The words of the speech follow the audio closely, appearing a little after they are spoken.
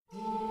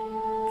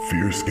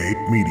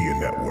Fearscape Media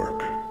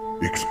Network,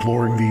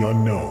 exploring the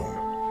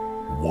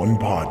unknown, one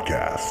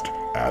podcast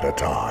at a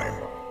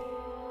time.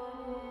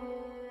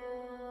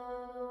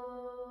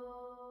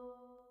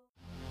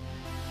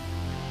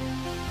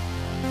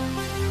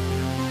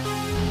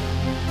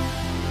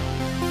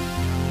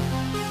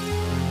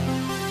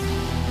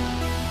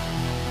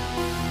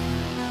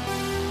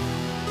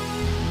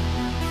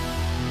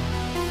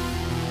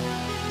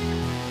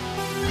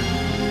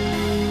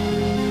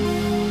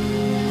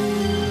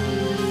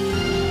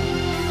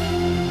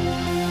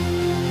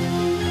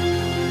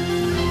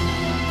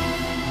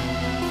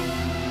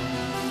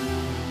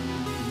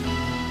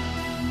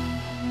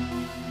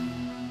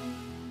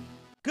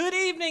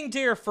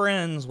 Dear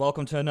friends,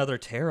 welcome to another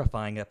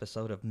terrifying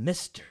episode of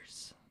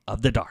Misters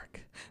of the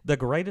Dark, the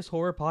greatest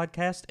horror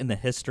podcast in the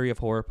history of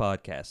horror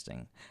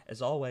podcasting.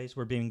 As always,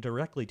 we're being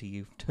directly to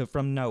you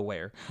from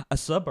nowhere, a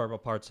suburb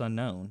of parts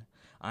unknown.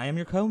 I am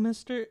your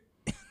co-mister...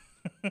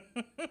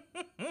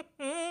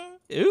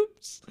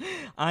 Oops.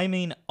 I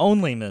mean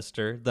only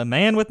mister, the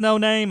man with no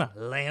name,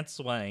 Lance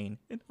Wayne.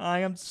 And I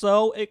am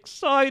so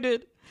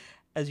excited.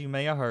 As you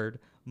may have heard,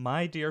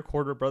 my dear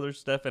quarter brother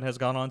Stefan has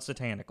gone on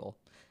satanical.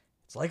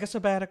 It's like a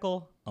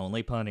sabbatical,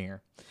 only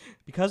punnier,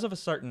 because of a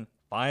certain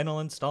final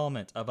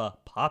installment of a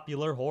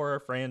popular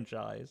horror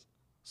franchise.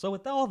 So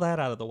with all that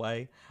out of the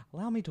way,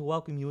 allow me to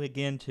welcome you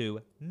again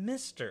to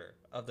Mister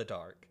of the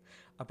Dark,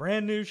 a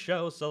brand new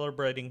show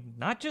celebrating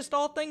not just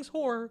all things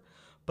horror,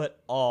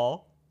 but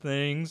all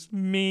things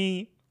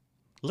me.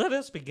 Let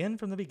us begin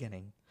from the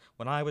beginning,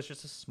 when I was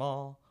just a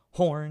small,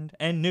 horned,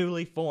 and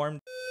newly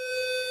formed...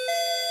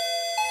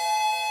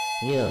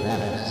 Who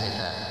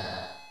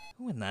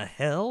in the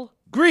hell?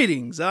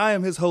 Greetings, I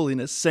am His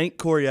Holiness Saint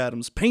Corey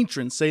Adams,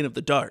 patron saint of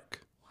the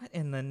dark. What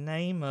in the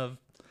name of...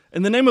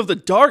 In the name of the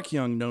dark,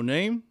 young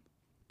no-name.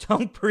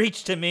 Don't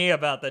preach to me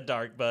about the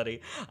dark,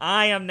 buddy.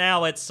 I am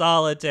now its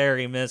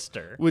solitary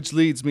mister. Which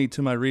leads me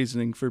to my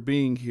reasoning for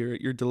being here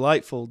at your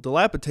delightful,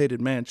 dilapidated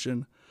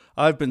mansion.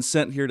 I've been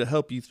sent here to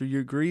help you through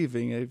your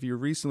grieving of your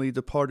recently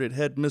departed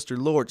head Mr.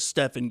 Lord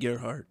Stefan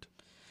Gerhardt.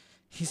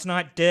 He's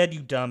not dead, you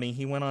dummy.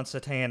 He went on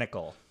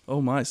satanical.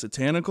 Oh my,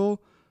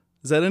 satanical?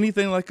 Is that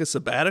anything like a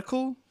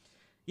sabbatical?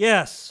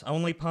 Yes,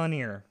 only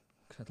punnier.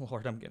 Good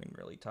Lord, I'm getting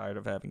really tired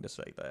of having to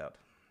say that.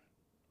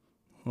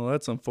 Well,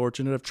 that's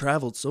unfortunate. I've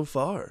traveled so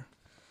far.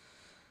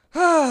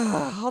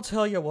 I'll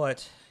tell you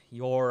what,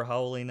 Your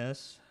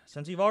Holiness.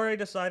 Since you've already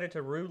decided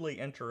to rudely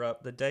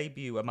interrupt the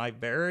debut of my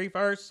very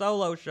first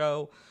solo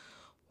show,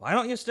 why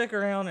don't you stick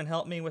around and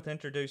help me with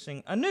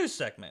introducing a new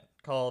segment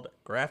called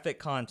Graphic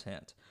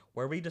Content,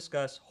 where we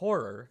discuss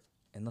horror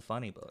in the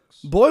funny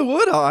books. Boy,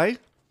 would I!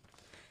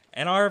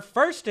 And our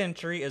first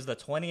entry is the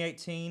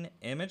 2018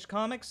 Image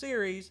comic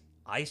series,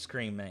 Ice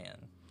Cream Man.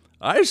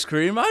 Ice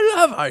cream? I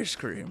love ice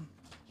cream.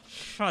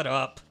 Shut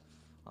up.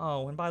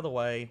 Oh, and by the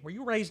way, were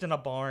you raised in a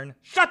barn?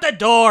 Shut the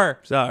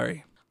door!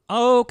 Sorry.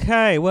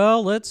 Okay,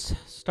 well, let's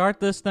start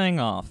this thing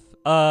off.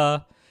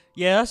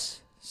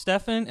 Yes,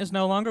 Stefan is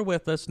no longer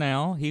with us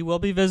now. He will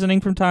be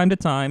visiting from time to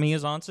time. He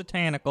is on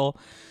satanical.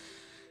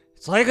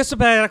 It's like a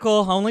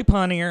sabbatical, only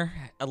punnier.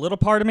 A little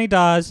part of me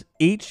dies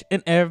each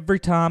and every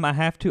time I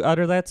have to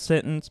utter that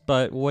sentence,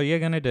 but what are you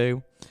going to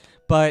do?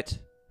 But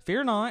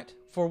fear not,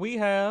 for we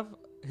have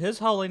His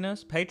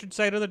Holiness, patron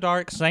saint of the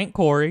dark, Saint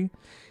Corey.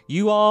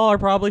 You all are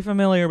probably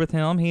familiar with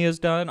him. He has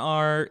done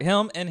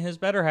him and his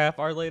better half,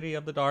 Our Lady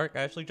of the Dark,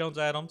 Ashley Jones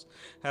Adams,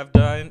 have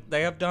done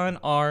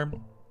our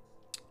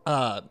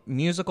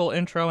musical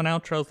intro and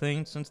outro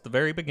thing since the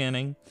very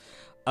beginning.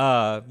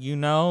 You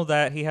know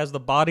that he has the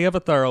body of a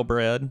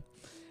thoroughbred.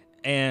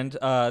 And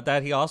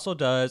that he also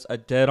does a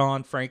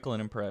dead-on Franklin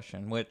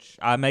impression, which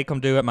I make him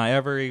do at my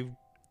every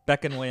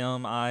beck and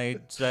whim.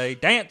 I say,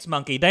 "Dance,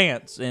 monkey,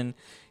 dance," and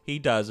he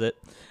does it.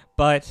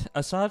 But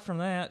aside from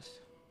that,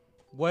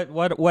 what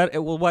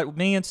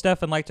me and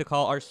Stefan like to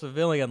call our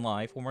civilian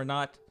life when we're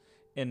not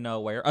in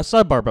nowhere, a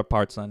suburb of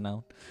parts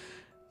unknown.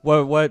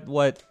 What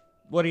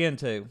are you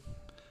into?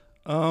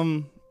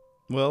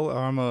 Well,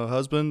 I'm a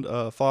husband,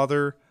 a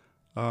father.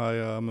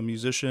 I'm a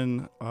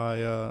musician.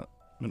 I'm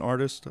an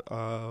artist,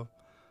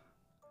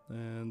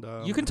 and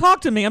you can talk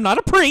to me. I'm not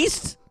a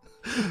priest.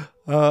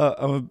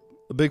 I'm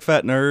a big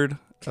fat nerd.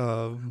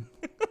 I'm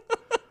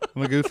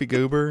a goofy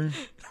goober.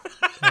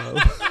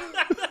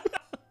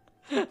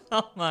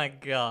 Oh my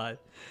God.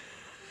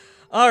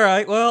 All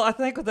right. Well, I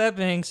think with that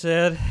being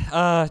said,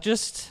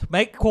 just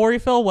make Corey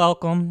feel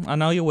welcome. I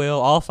know you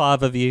will. All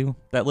 5 of you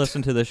that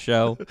listen to this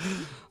show.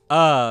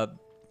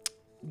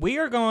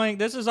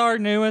 This is our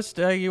newest,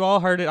 you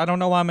all heard it, I don't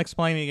know why I'm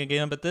explaining it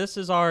again, but this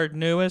is our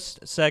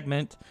newest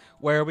segment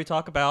where we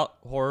talk about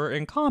horror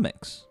in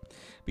comics.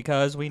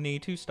 Because we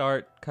need to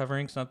start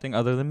covering something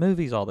other than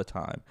movies all the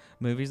time.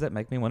 Movies that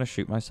make me want to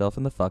shoot myself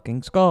in the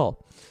fucking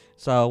skull.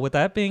 So, with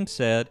that being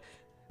said,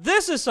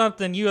 this is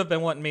something you have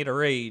been wanting me to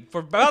read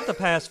for about the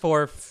past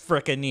 4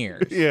 frickin'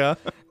 years. Yeah.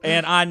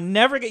 And I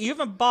never you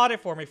even bought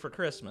it for me for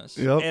Christmas.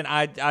 Yep. And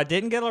I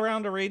didn't get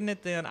around to reading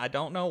it then. I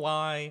don't know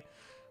why.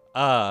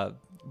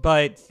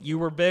 but you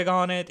were big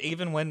on it.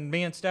 Even when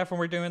me and Stefan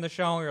were doing the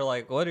show, we were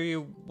like, what do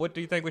you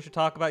think we should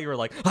talk about? You were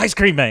like, Ice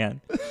Cream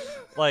Man.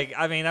 Like,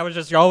 I mean, that was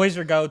just always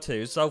your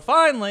go-to. So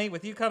finally,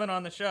 with you coming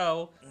on the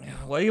show,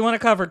 what do you want to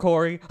cover,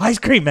 Corey? Ice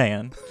Cream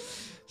Man.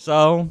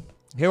 So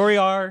here we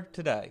are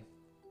today.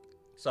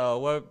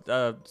 So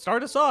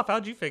start us off.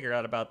 How'd you figure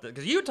out about this?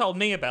 Because you told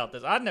me about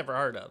this. I'd never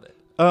heard of it.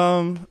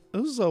 It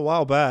was a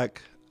while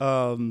back.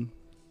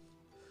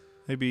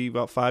 Maybe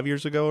about 5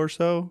 years ago or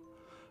so.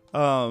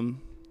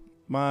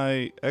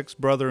 My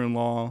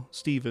ex-brother-in-law,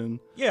 Steven,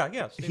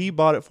 Yeah. he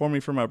bought it for me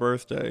for my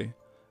birthday.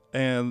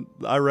 And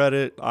I read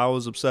it. I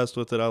was obsessed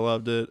with it. I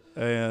loved it.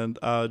 And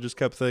I just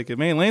kept thinking,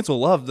 man, Lance will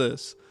love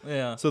this.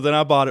 Yeah. So then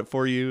I bought it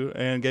for you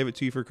and gave it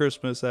to you for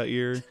Christmas that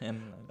year.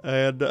 And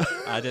And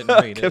I didn't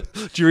read it.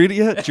 Did you read it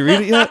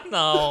yet?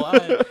 No.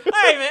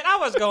 Hey, man, I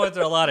was going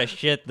through a lot of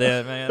shit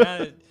then,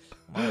 man.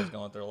 I was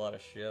going through a lot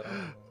of shit.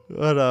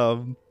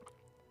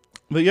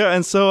 But yeah,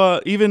 and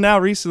so even now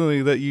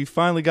recently that you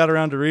finally got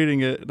around to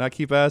reading it, and I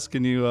keep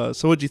asking you,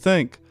 so what'd you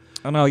think?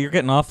 I know, you're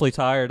getting awfully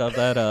tired of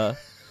that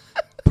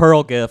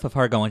Pearl gif of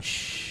her going,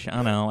 shh.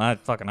 I know, I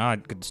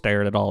could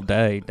stare at it all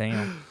day.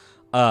 Damn.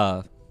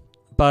 What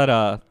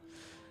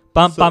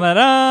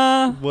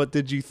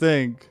did you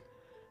think?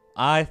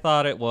 I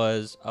thought it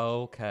was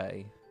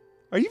okay.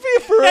 Are you being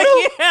for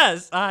real?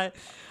 Yes.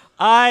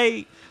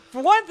 I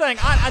for one thing,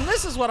 and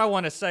this is what I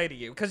want to say to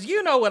you, because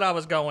you know what I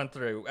was going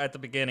through at the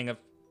beginning of,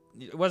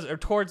 or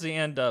towards the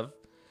end of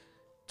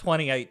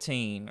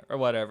 2018 or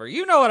whatever.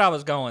 You know what I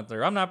was going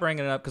through. I'm not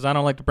bringing it up because I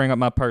don't like to bring up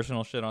my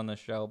personal shit on this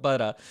show.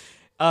 But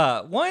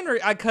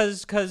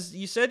because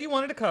you said you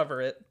wanted to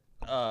cover it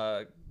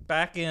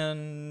back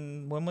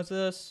in, when was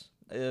this?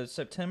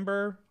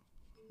 September,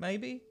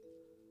 maybe?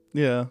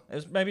 Yeah. It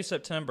was maybe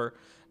September.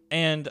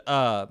 And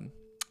I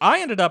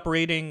ended up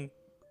reading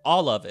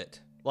all of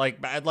it.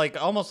 Like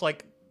almost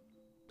like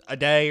a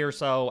day or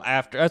so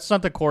after. That's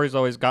something Corey's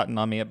always gotten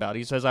on me about.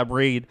 He says I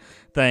read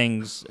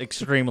things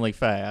extremely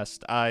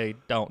fast. I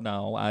don't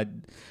know. If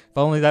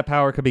only that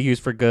power could be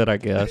used for good, I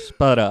guess.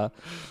 But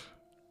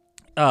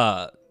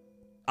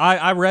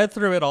I read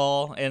through it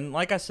all, and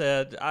like I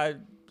said, I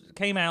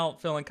came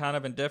out feeling kind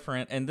of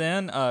indifferent, and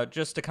then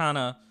just to kind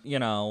of,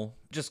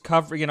 just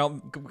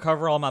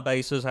cover all my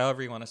bases,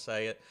 however you want to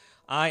say it,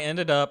 I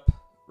ended up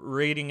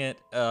reading it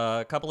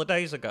a couple of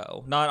days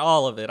ago. Not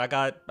all of it. I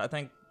got, I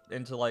think,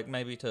 into like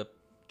maybe to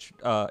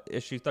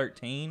issue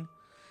 13,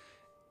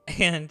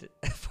 and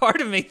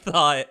part of me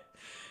thought,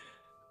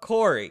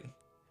 Corey,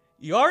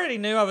 you already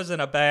knew I was in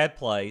a bad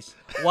place.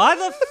 Why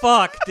the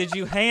fuck did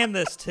you hand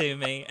this to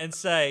me and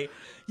say,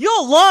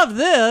 you'll love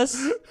this?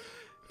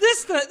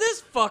 This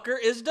fucker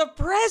is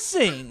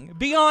depressing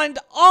beyond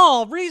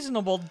all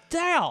reasonable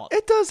doubt.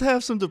 It does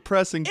have some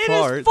depressing It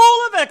parts. is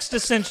full of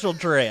existential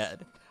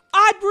dread.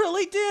 I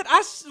really did.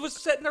 I was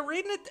sitting there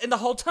reading it, and the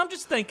whole time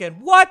just thinking,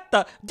 what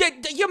the?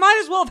 You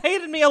might as well have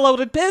handed me a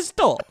loaded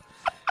pistol.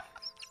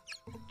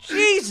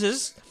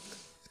 Jesus.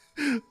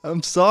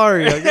 I'm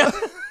sorry.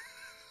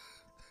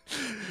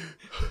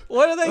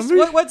 What are they?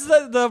 What's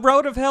the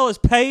road of hell is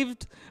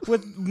paved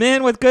with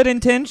men with good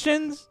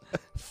intentions?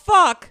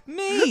 Fuck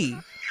me.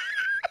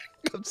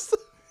 I'm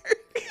sorry.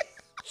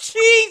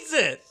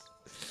 Jesus.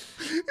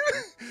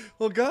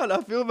 Well, God,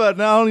 I feel bad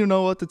now. I don't even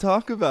know what to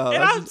talk about.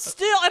 And I was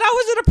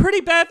in a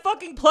pretty bad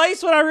fucking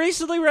place when I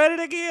recently read it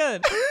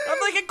again. I'm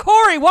thinking,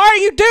 Corey, why are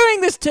you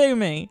doing this to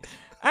me?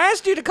 I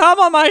asked you to come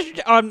on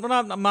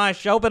not my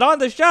show, but on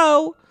the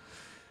show.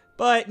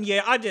 But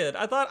yeah, I did.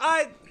 I thought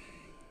I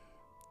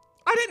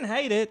didn't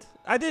hate it.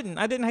 I didn't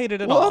hate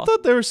it at all. Well, I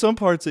thought there were some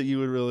parts that you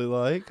would really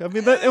like. I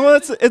mean,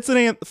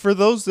 it's for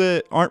those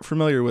that aren't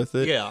familiar with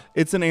it. Yeah.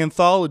 It's an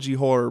anthology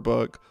horror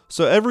book.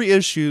 So every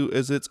issue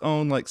is its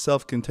own like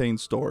self-contained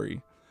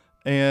story,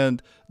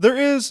 and there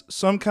is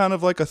some kind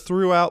of like a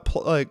throughout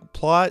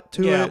plot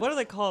to it. Yeah. What do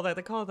they call that?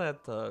 They call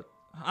that the.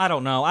 I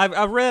don't know.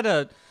 I read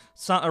a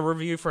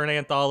review for an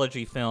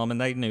anthology film,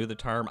 and they knew the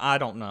term. I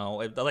don't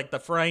know, like the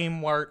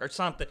framework or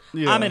something.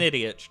 Yeah. I'm an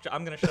idiot.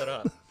 I'm gonna shut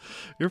up.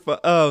 You're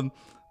fine.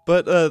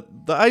 But the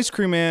Ice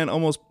Cream Man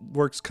almost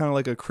works kind of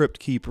like a crypt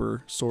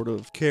keeper sort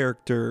of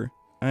character,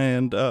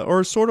 and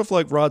or sort of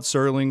like Rod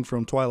Serling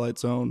from Twilight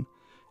Zone.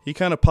 He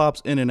kind of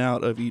pops in and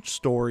out of each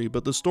story,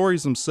 but the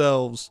stories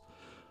themselves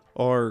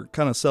are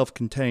kind of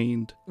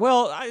self-contained.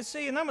 Well, I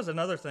see, and that was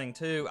another thing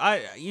too.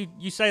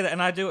 You say that,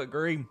 and I do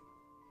agree.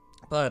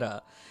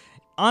 But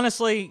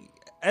honestly,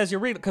 as you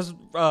read, because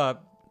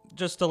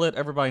just to let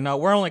everybody know,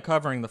 we're only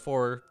covering the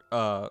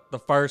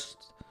first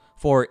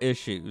 4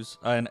 issues,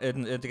 and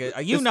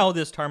you know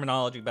this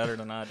terminology better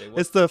than I do.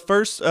 It's the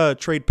first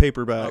trade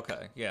paperback.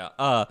 Okay, yeah.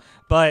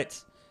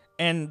 But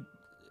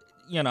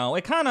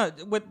it kind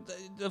of, with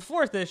the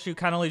 4th issue,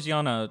 kind of leaves you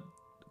on a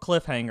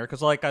cliffhanger,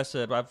 because like I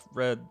said,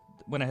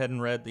 went ahead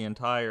and read the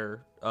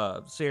entire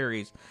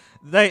series.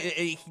 By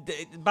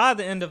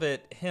the end of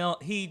it,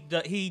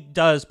 he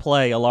does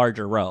play a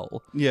larger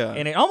role. Yeah.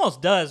 And it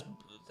almost does,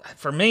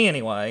 for me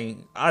anyway.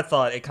 I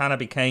thought it kind of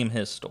became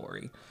his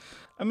story.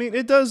 I mean,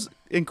 it does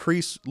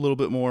increase a little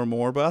bit more and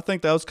more, but I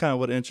think that was kind of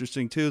what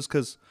interesting too, is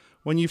because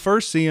when you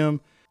first see him,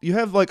 you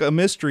have like a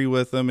mystery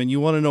with him, and you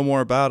want to know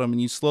more about him,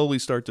 and you slowly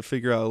start to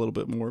figure out a little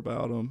bit more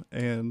about him.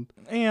 And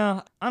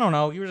Yeah, I don't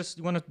know. You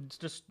want to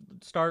just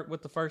start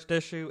with the first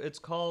issue. It's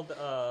called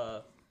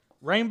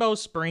Rainbow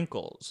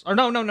Sprinkles. Or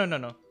no.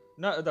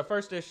 No, the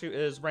first issue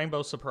is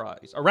Rainbow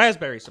Surprise. Or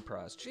Raspberry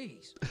Surprise.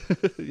 Jeez.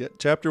 yeah,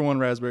 chapter 1,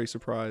 Raspberry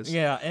Surprise.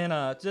 Yeah,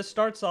 and just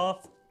starts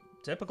off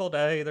typical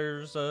day.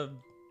 There's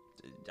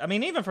I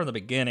mean, even from the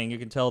beginning, you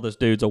can tell this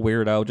dude's a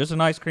weirdo. Just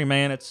an ice cream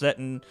man. It's set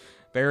in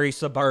very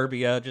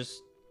suburbia,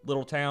 just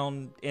little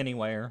town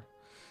anywhere.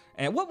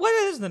 And what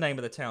is the name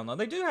of the town though?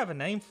 They do have a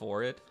name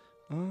for it.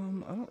 I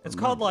don't. It's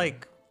called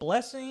like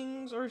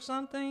Blessings or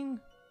something.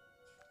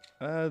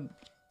 That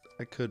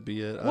could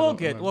be it. We'll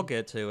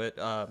get to it.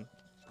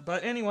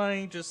 But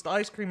anyway, just the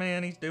ice cream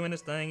man. He's doing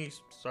his thing.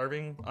 He's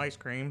serving ice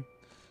cream.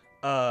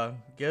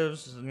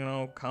 Gives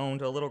cone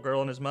to a little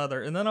girl and his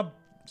mother, and then a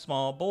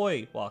small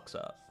boy walks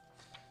up,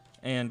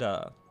 and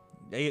the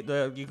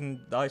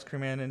ice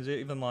cream man is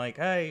even like,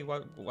 "Hey,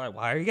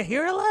 why are you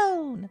here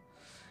alone?"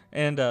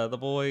 And the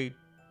boy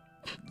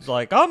is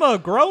like, "I'm a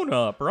grown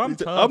up, or I'm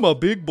tough. I'm a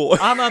big boy.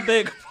 I'm a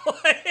big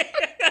boy."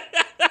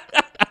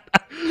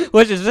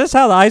 Which is just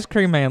how the ice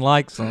cream man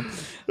likes them.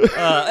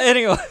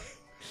 Anyway,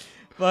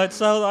 but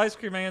so the ice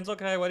cream man's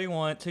okay. What do you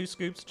want? 2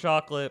 scoops of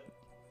chocolate.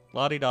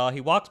 La-di-da.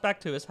 He walks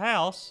back to his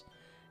house,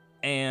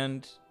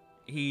 and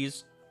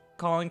he's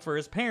calling for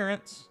his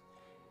parents,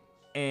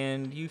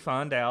 and you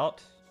find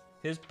out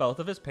both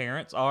of his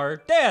parents are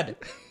dead.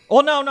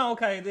 Oh, no,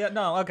 okay.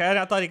 Okay,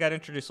 I thought he got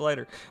introduced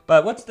later.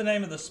 But what's the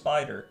name of the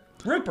spider?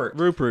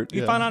 Rupert.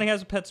 You find out he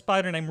has a pet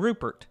spider named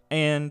Rupert,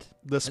 and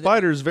the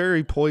spider's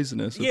very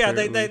poisonous. Yeah,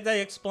 apparently.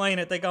 they explain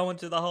it. They go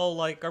into the whole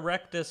like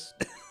erectus,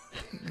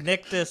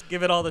 nictus,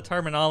 give it all the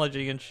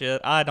terminology and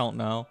shit. I don't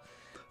know.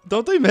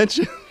 Don't they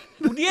mention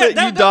Yeah,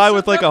 that you die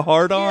with like a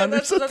hard on? Yeah,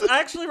 I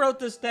actually wrote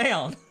this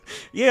down.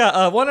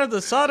 Yeah, one of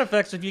the side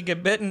effects if you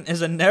get bitten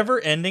is a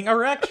never-ending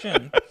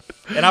erection.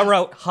 And I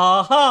wrote,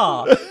 ha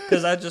ha,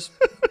 because I just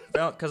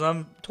found, because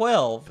I'm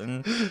 12,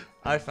 and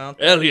I found...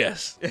 Hell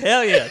yes.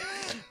 Hell yeah.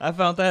 I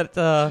found that,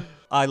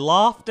 I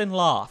laughed and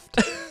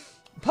laughed.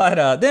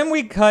 But then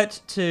we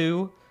cut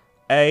to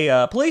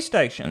a police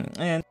station.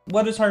 And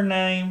what is her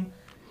name?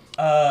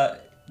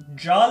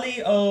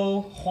 Jolly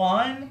O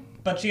Juan,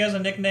 but she has a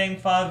nickname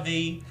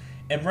 5V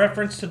in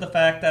reference to the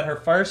fact that her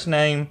first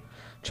name,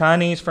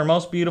 Chinese for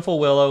Most Beautiful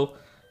Willow,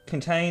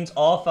 contains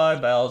all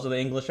 5 vowels of the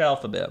English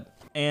alphabet.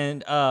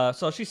 And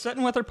so she's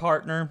sitting with her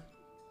partner,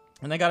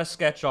 and they got a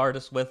sketch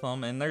artist with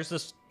them, and there's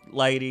this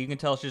lady, you can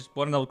tell she's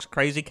one of those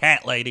crazy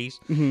cat ladies,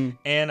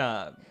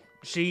 and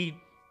she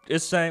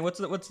is saying, what's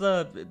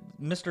the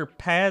Mr.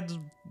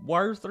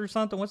 Padsworth or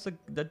something? What's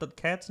the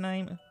cat's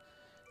name?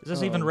 Is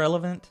this even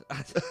relevant?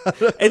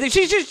 And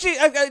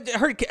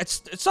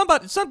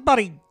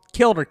somebody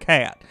killed her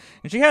cat,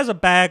 and she has a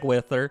bag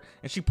with her,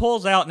 and she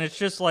pulls out, and it's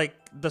just like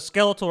the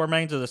skeletal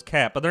remains of this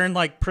cat, but they're in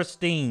like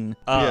pristine.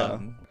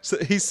 So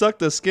he sucked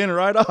the skin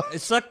right off. It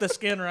sucked the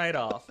skin right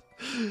off.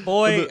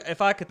 Boy, if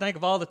I could think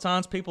of all the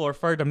times people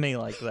referred to me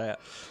like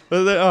that.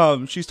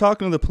 But she's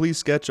talking to the police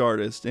sketch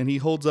artist, and he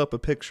holds up a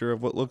picture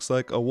of what looks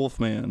like a wolf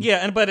man.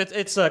 Yeah, but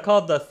it's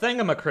called the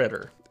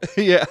Thingamacritter.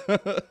 Yeah,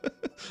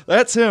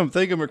 that's him,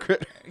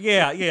 Thingamacritter.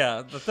 Yeah,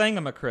 the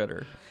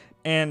Thingamacritter.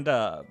 And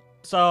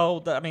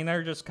so,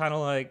 they're just kind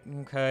of like,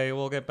 okay,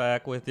 we'll get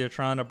back with you,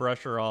 trying to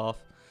brush her off.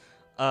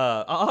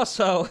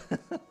 Also,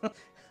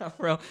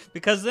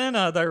 because then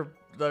they're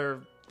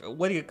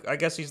I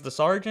guess he's the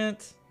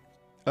sergeant.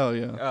 Oh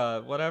yeah.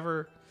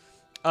 Whatever.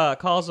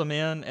 Calls them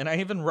in, and I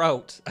even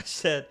wrote, I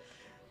said,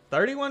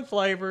 31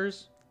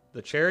 flavors,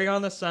 the cherry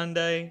on the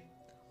sundae,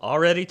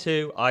 already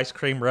 2 ice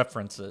cream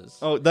references.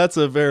 Oh, that's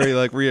a very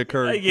like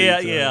reoccurring.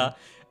 Yeah.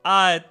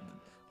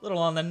 Little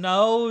on the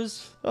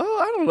nose. Oh,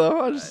 I don't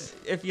know.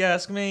 If you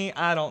ask me,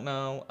 I don't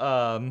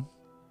know.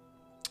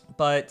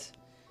 But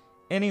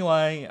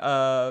anyway,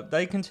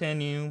 they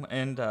continue,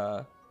 and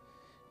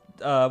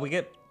we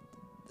get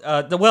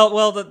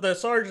the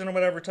sergeant or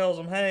whatever tells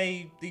them,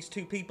 hey, these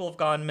 2 people have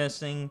gone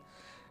missing.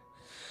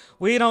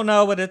 We don't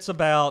know what it's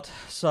about,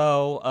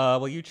 so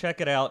will you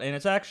check it out? And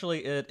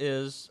it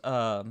is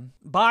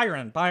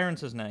Byron.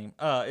 Byron's his name.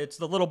 It's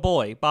the little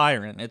boy,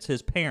 Byron. It's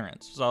his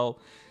parents. So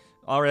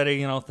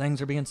already,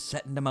 things are being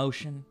set into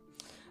motion.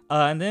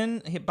 And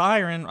then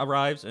Byron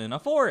arrives in a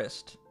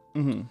forest.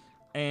 Mm-hmm.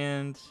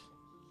 And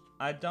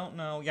I don't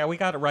know. Yeah, we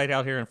got it right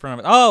out here in front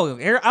of it. Oh,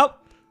 here out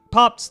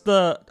pops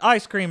the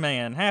ice cream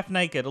man, half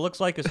naked. It looks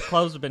like his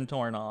clothes have been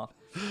torn off.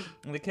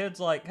 And the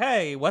kid's like,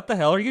 hey, what the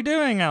hell are you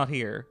doing out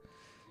here?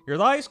 You're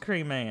the ice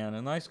cream man.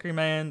 And the ice cream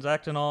man's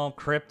acting all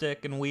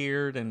cryptic and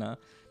weird. And the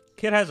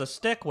kid has a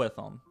stick with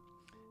him.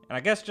 And I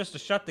guess just to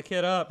shut the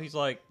kid up, he's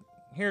like,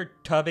 here,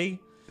 Tubby.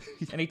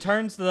 And he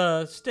turns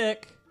the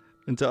stick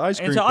into ice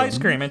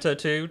cream. Into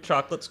 2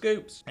 chocolate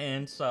scoops.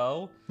 And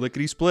so...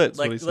 Lickety split.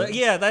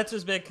 Yeah, that's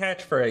his big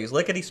catchphrase.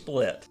 Lickety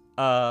split.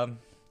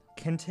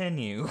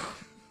 Continue.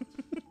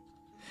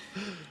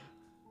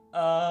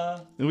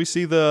 And we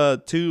see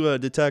the two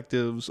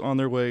detectives on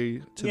their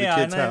way to the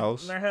kid's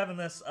house. They're having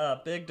this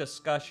big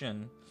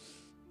discussion.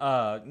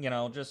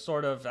 Just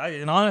sort of,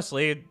 and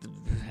honestly,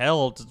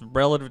 hell, it's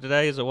relative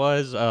today as it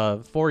was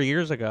 4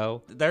 years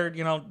ago. They're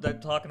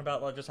talking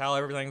about like, just how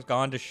everything's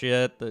gone to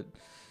shit, that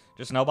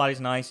just nobody's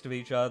nice to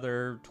each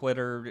other.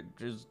 Twitter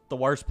is the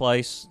worst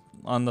place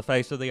on the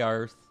face of the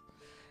earth.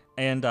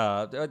 And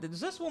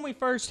is this when we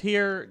first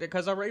hear,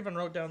 because I even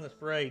wrote down this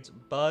phrase,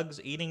 bugs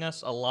eating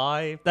us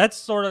alive?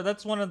 That's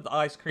one of the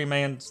Ice Cream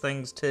Man's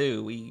things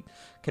too. He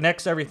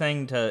connects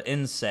everything to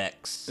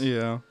insects.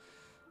 Yeah.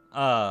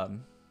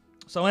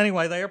 So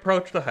anyway, they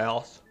approach the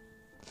house,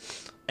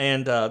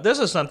 and this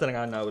is something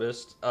I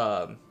noticed.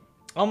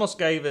 Almost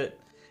gave it,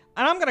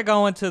 and I'm gonna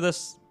go into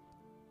this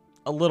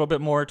a little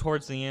bit more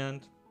towards the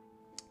end.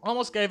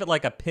 Almost gave it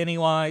like a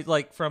Pennywise,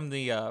 like from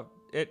the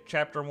It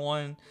Chapter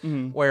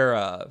 1, where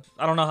I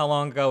don't know how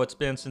long ago it's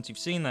been since you've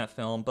seen that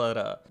film,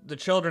 but the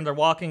children, they're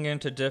walking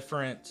into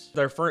different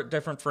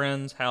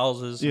friends'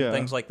 houses and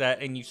things like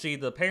that, and you see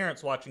the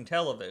parents watching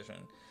television,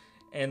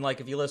 and like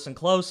if you listen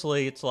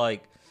closely, it's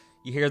like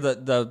you hear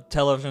the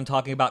television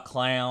talking about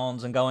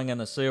clowns and going in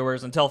the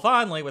sewers, until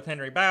finally with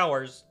Henry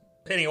Bowers,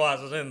 Pennywise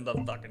is in the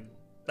fucking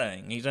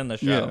thing. He's in the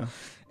show. Yeah.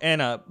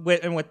 And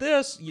with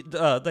this,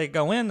 they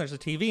go in, there's a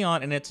TV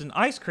on, and it's an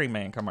Ice Cream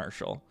Man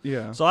commercial.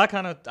 Yeah. So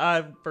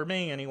for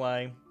me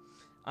anyway,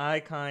 I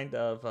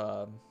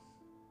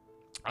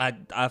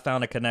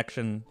found a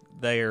connection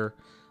there.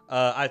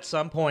 At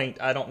some point,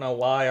 I don't know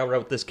why, I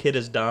wrote "This kid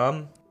is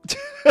dumb."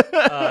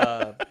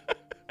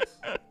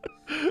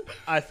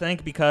 I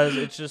think because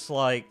it's just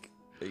like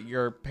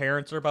your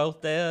parents are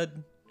both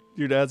dead.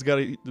 Your dad's got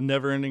a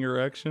never-ending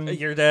erection.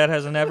 Your dad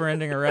has a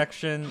never-ending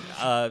erection.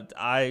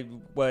 I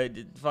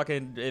would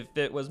fucking, if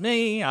it was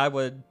me, I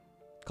would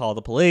call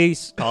the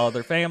police, call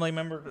their family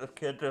member. The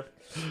kid just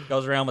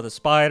goes around with a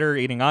spider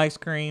eating ice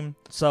cream.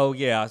 So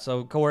yeah.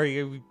 So Corey,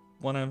 you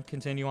want to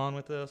continue on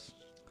with this?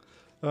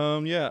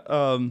 Yeah.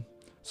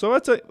 So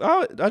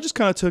I just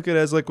kind of took it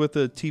as like with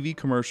the TV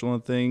commercial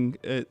and thing.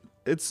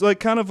 It's like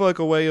kind of like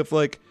a way of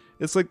like,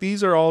 it's like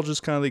these are all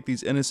just kind of like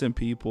these innocent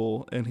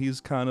people, and he's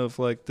kind of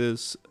like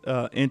this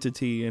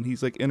entity, and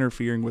he's like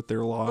interfering with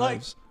their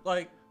lives.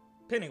 Like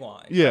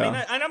Pennywise.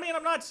 Yeah. I mean,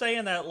 I'm not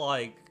saying that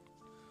like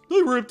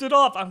they ripped it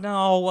off.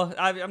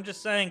 I'm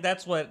just saying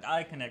that's what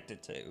I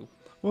connected to.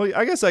 Well,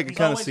 I guess I could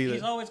kind of see that.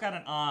 He's always got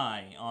an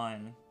eye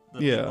on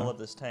the people of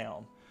this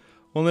town.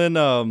 Well, then,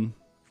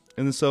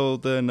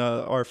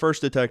 our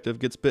first detective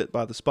gets bit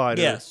by the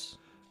spider. Yes.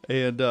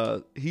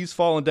 And he's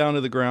falling down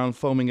to the ground,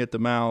 foaming at the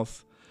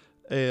mouth.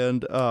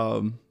 And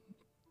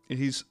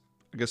he's,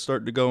 I guess,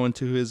 starting to go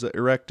into his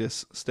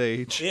erectus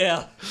stage.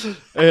 Yeah.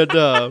 And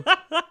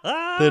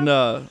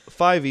then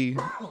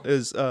Fivey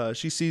is,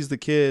 she sees the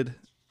kid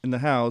in the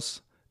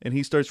house, and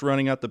he starts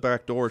running out the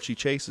back door. She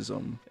chases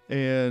him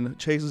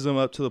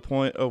up to the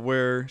point of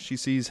where she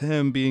sees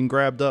him being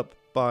grabbed up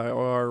by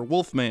our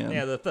Wolfman.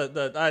 Yeah,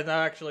 I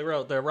actually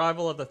wrote the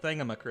arrival of the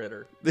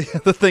Thingamacritter. The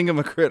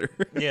Thingamacritter.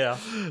 Yeah.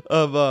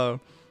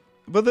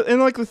 But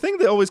the thing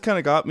that always kind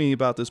of got me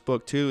about this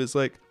book too is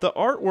like the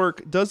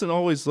artwork doesn't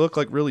always look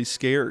like really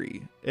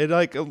scary. It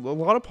like a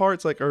lot of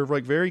parts like are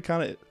like very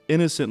kind of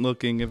innocent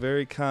looking and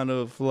very kind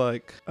of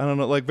like, I don't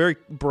know, like very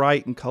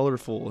bright and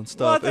colorful and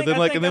stuff. Well,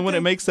 and then when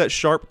it makes that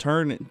sharp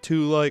turn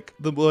to like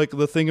the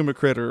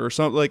Thingamacritter or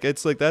something, like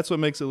it's like that's what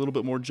makes it a little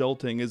bit more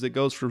jolting, is it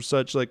goes from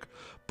such like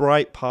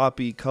bright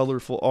poppy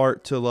colorful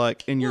art to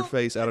like in your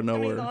face out of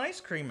nowhere. I mean, the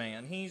Ice Cream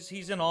Man,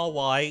 he's in all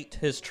white.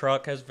 His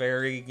truck has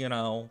very,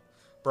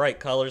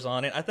 bright colors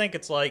on it. I think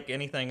it's like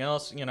anything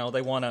else,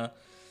 they want to,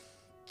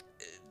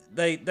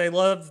 they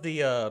love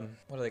the,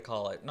 what do they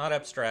call it? Not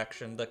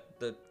abstraction,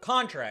 the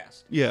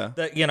contrast. Yeah.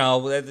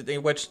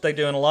 That, which they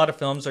do in a lot of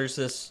films. There's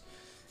this,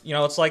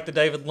 it's like the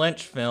David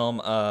Lynch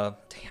film, damn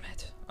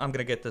it, I'm going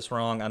to get this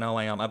wrong. I know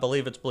I am. I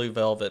believe it's Blue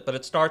Velvet, but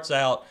it starts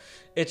out,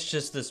 it's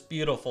just this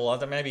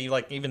beautiful, maybe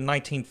like even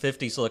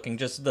 1950s looking,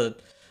 just the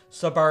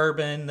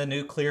suburban, the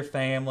nuclear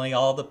family,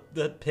 all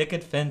the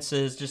picket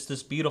fences, just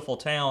this beautiful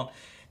town.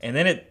 And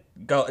then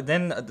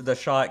the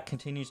shot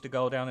continues to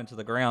go down into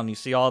the ground. You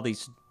see all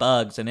these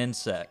bugs and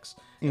insects,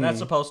 and that's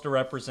supposed to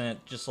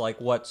represent just like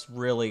what's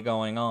really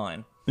going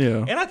on.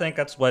 Yeah. And I think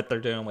that's what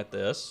they're doing with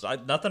this.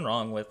 Nothing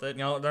wrong with it.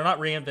 They're not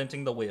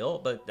reinventing the wheel,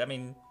 but I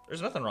mean,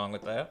 there's nothing wrong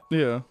with that.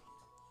 Yeah.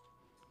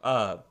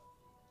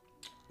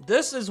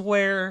 This is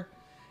where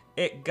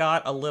it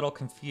got a little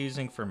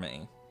confusing for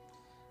me.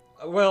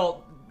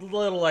 Well, a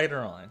little later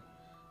on,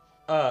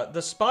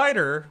 the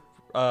spider,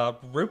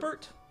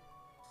 Rupert.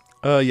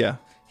 Yeah.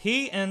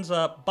 He ends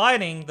up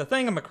biting the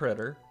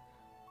Thingamacritter,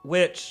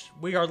 which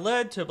we are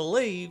led to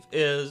believe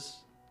is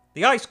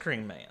the Ice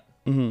Cream Man.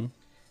 Mm-hmm.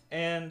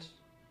 And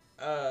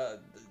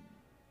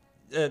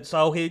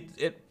so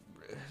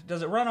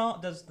does it run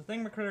off? Does the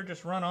Thingamacritter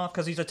just run off?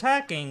 Because he's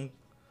attacking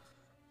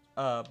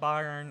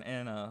Byron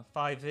and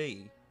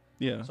 5E.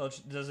 Yeah. So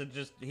does it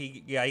just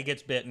he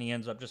gets bit and he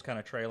ends up just kind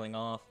of trailing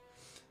off.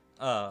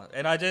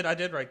 And I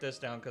did write this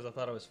down because I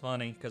thought it was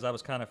funny because I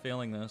was kind of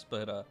feeling this.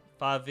 But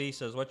 5V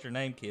says, "What's your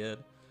name, kid?"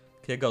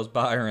 Kid goes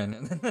Byron,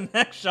 and then the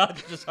next shot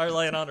is just her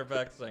laying on her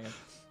back saying,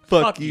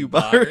 Fuck you,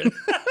 Byron.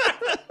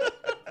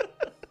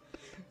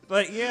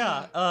 But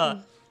yeah,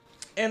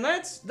 and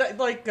that's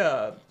like,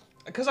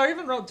 because I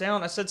even wrote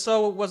down, I said,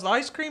 so was the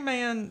Ice Cream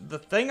Man the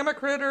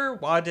Thingamacritter?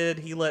 Why did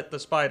he let the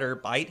spider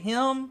bite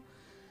him?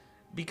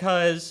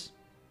 Because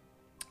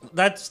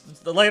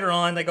that's later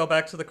on they go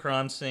back to the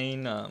crime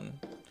scene.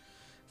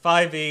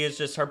 5E is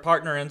just her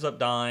partner ends up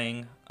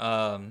dying.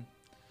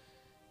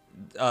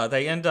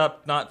 They end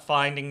up not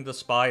finding the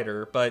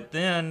spider, but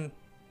then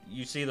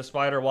you see the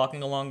spider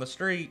walking along the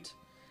street,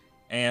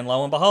 and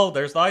lo and behold,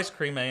 there's the Ice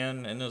Cream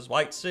Man in his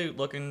white suit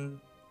looking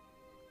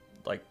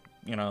like,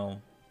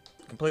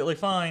 completely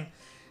fine.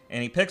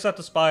 And he picks up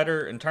the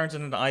spider and turns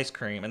it into ice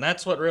cream, and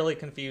that's what really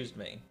confused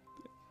me.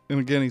 And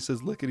again, he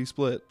says lickety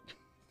split.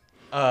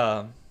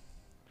 Yeah.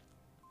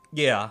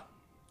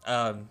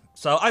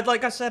 So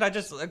like I said,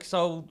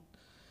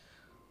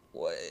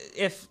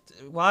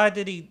 why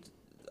did he?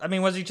 I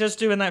mean, was he just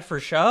doing that for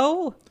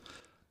show?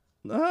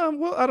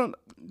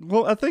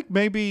 Well, I think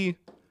maybe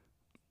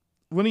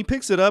when he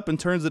picks it up and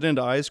turns it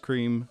into ice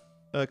cream,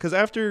 because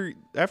after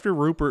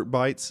Rupert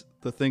bites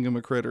the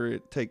Thingamacritter,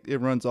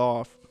 it runs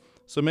off.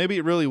 So maybe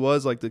it really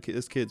was like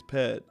this kid's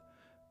pet,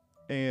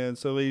 and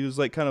so he was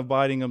like kind of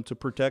biting him to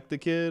protect the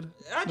kid.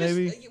 I'm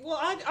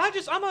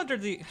under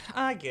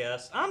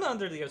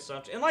the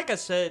assumption, and like I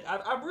said,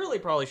 I really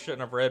probably shouldn't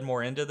have read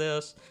more into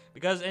this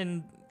because,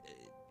 and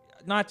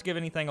not to give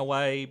anything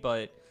away,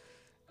 but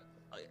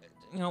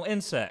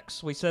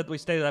insects. We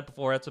stated that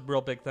before. That's a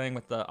real big thing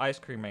with the Ice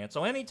Cream Man.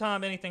 So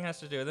anytime anything has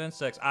to do with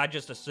insects, I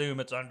just assume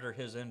it's under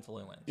his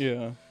influence.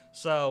 Yeah.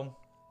 So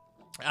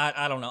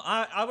I don't know.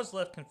 I was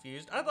left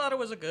confused. I thought it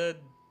was a good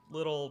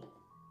little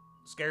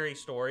scary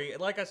story.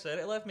 Like I said,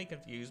 it left me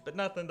confused, but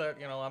nothing that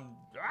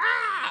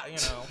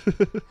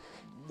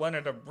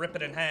wanted to rip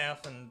it in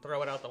half and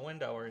throw it out the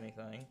window or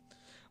anything.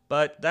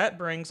 But that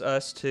brings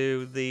us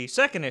to the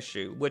second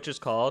issue, which is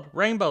called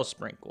Rainbow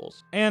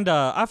Sprinkles. And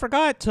I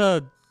forgot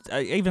to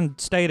even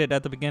state it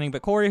at the beginning,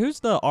 but Corey,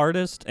 who's the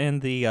artist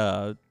and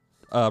the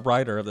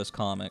writer of this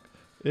comic?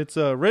 It's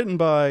written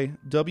by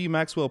W.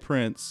 Maxwell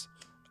Prince,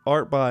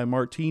 art by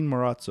Martin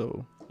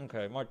Morazzo.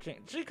 Okay, Martin.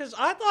 Because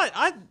I thought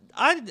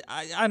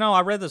I know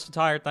I read this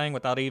entire thing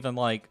without even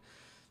like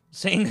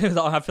seeing who.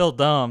 I feel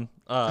dumb.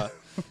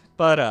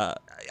 But I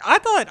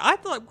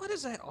thought, what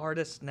is that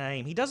artist's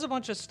name? He does a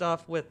bunch of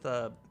stuff with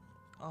not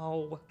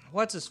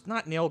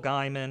Neil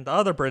Gaiman, the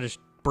other British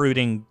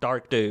brooding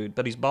dark dude,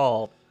 but he's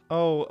bald.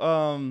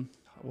 Oh,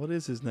 what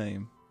is his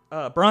name?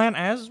 Brian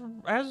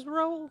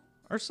Azzarello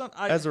or something.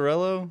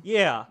 Azzarello?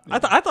 Yeah.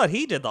 I thought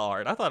he did the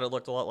art. I thought it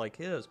looked a lot like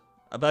his.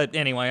 But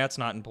anyway, that's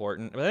not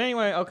important. But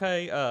anyway,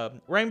 okay,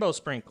 Rainbow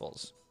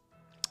Sprinkles.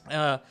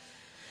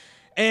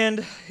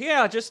 And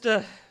yeah, just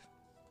to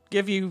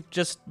give you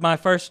just my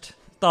first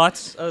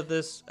thoughts of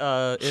this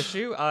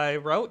issue, I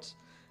wrote,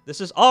 this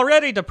is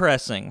already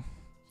depressing.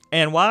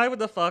 And why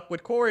the fuck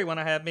would Corey want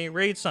to have me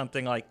read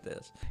something like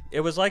this? It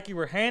was like you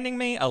were handing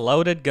me a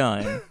loaded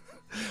gun.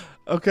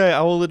 Okay,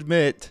 I will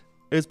admit,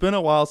 it's been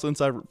a while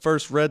since I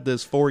first read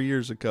this 4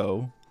 years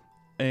ago.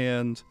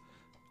 And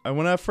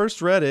when I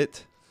first read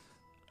it,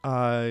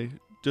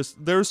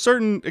 there's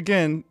certain,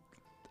 again,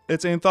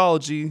 it's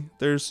anthology.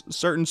 There's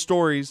certain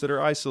stories that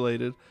are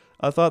isolated.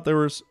 I thought there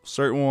were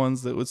certain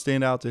ones that would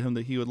stand out to him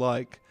that he would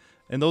like.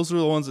 And those were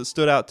the ones that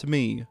stood out to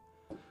me.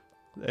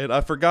 And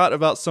I forgot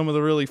about some of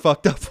the really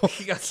fucked up ones.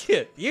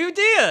 You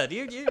did.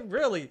 You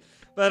really.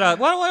 But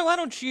why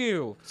don't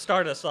you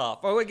start us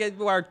off? Or we get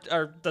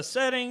the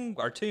setting,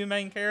 our two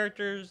main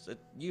characters.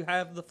 You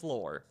have the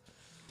floor.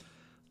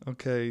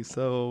 Okay,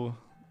 so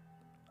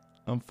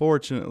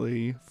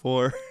unfortunately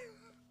for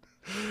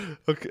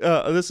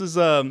this is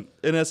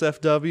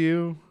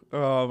NSFW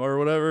or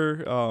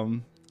whatever.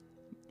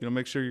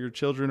 Make sure your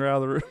children are out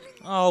of the room.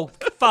 Oh,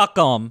 fuck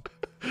them.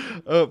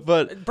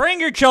 But bring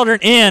your children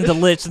in to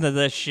listen to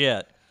this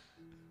shit.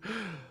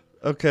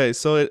 Okay,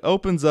 so it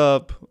opens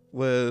up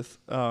with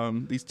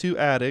these two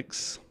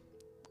addicts,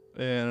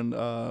 and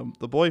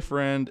the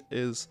boyfriend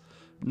is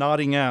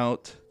nodding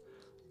out.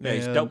 Yeah,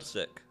 he's dope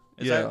sick.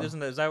 Is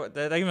that what,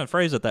 they even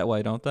phrase it that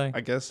way, don't they? I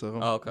guess so.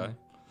 Oh, okay.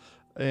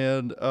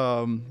 And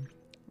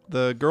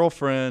the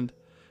girlfriend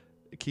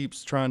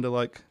keeps trying to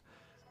like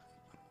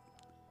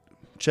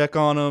check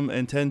on him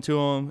and tend to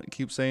him.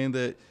 Keeps saying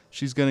that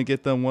she's gonna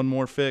get them one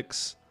more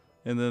fix,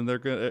 and then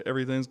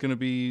everything's gonna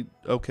be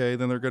okay.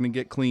 Then they're gonna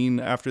get clean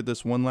after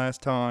this one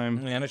last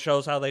time. And it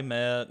shows how they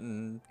met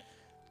and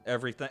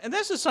everything. And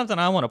this is something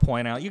I want to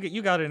point out.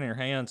 You got it in your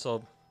hand,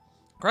 so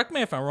correct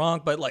me if I'm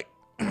wrong, but like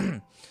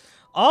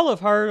all of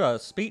her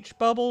speech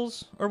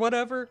bubbles or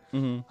whatever,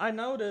 I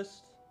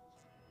noticed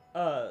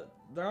there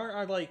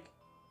aren't like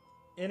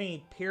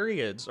any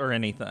periods or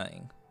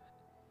anything.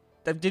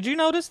 Did you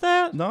notice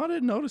that? No, I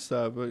didn't notice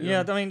that. But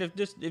yeah, I mean,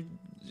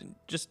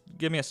 just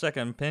give me a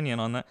second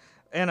opinion on that.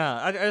 And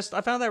I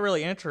found that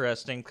really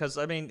interesting because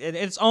I mean,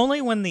 it's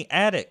only when the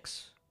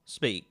addicts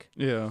speak.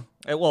 Yeah.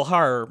 Well,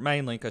 her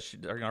mainly because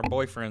our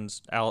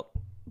boyfriend's out,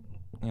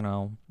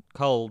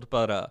 cold.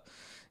 But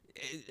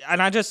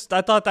and I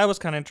thought that was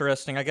kind of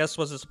interesting. I guess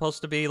was it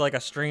supposed to be like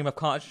a stream of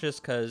consciousness?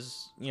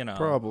 Because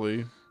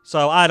Probably.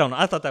 So I don't know.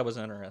 I thought that was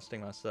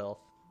interesting myself.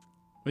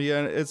 But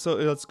yeah, it's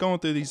going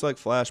through these like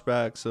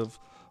flashbacks of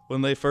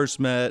when they first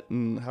met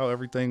and how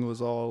everything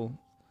was all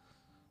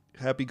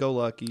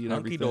happy-go-lucky and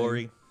everything.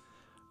 Hunky-dory.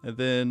 And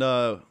then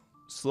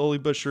slowly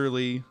but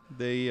surely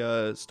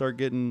they start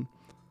getting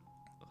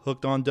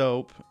hooked on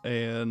dope,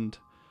 and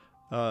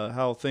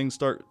how things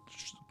start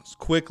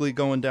quickly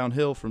going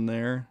downhill from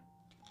there.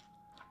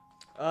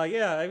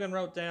 Yeah, I even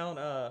wrote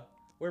down,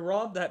 we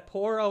robbed that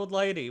poor old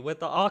lady with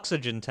the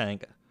oxygen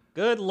tank.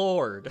 Good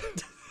Lord.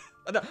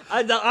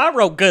 I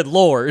wrote good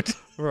Lord.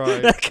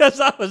 Right. Because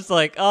I was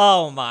like,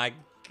 oh my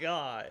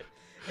God.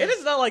 It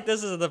is not like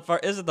this isn't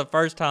the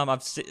first time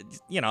I've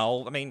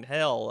seen,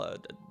 hell,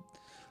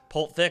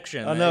 Pulp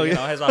Fiction, I know,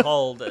 has a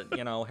whole,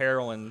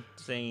 heroin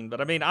scene.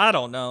 But I mean, I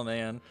don't know,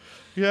 man.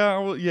 Yeah,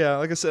 well, yeah.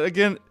 Like I said,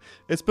 again,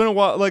 it's been a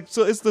while. Like,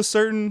 so it's the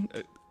certain.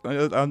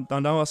 I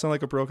know I sound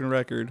like a broken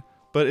record,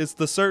 but it's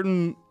the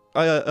certain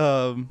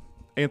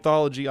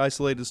anthology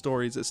isolated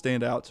stories that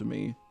stand out to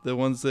me. The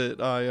ones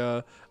that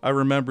I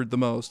remembered the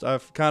most.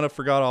 I've kind of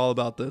forgot all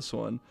about this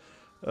one,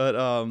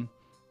 but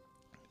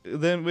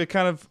then it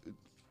kind of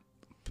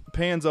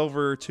pans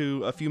over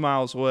to a few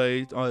miles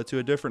away to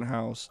a different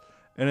house,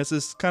 and it's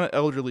this kind of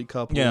elderly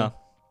couple. Yeah.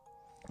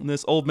 And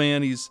this old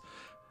man, he's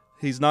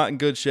not in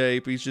good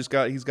shape. He's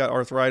got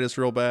arthritis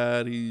real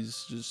bad.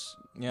 He's just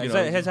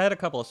has had a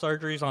couple of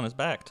surgeries on his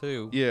back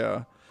too.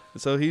 Yeah.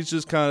 So he's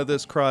just kind of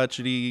this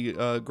crotchety,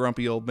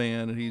 grumpy old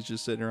man, and he's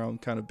just sitting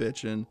around kind of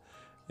bitching.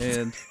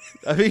 And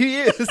I mean,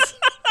 he is.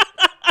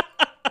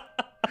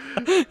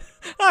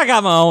 I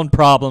got my own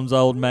problems,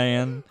 old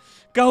man.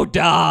 Go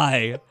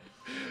die.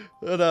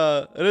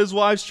 And his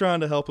wife's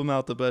trying to help him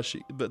out the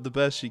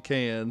best she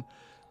can,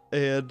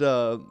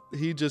 and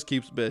he just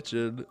keeps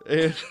bitching.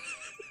 And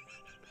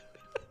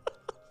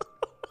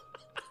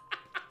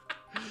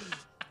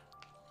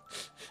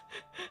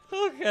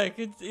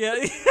okay,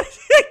 yeah,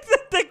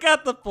 they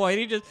got the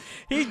point.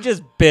 He's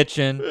just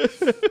bitching.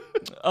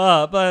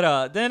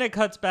 But then it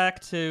cuts back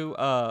to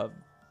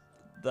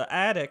the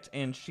addict,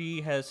 and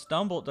she has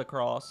stumbled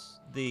across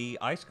the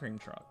ice cream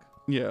truck.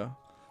 yeah,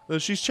 so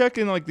she's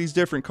checking like these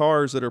different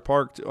cars that are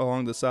parked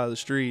along the side of the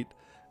street,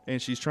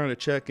 and she's trying to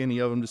check any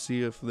of them to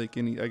see if I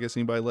guess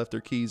anybody left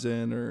their keys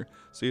in, or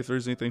see if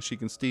there's anything she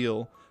can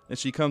steal. And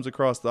she comes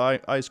across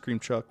the ice cream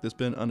truck that's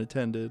been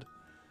unattended.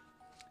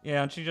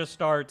 Yeah, and she just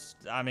starts,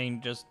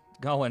 just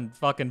going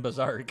fucking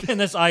berserk in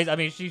this ice.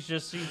 She's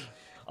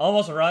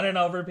almost running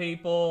over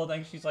people. I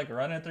think she's like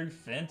running through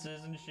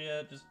fences and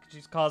shit.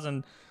 She's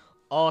causing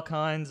all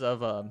kinds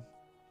of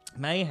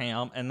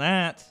mayhem, and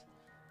that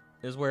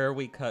is where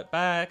we cut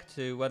back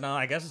to. Well, no,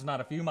 I guess it's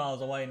not a few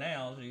miles away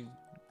now. She's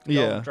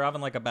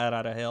driving like a bat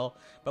out of hell.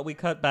 But we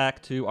cut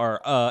back to our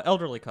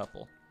elderly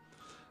couple.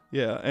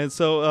 Yeah, and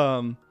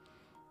so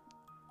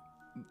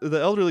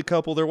the elderly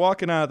couple, they're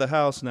walking out of the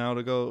house now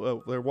to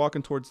go. They're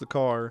walking towards the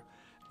car,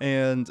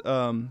 and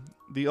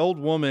the old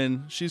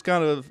woman, she's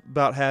kind of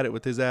about had it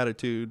with his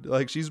attitude.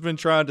 Like, she's been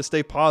trying to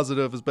stay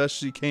positive as best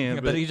she can,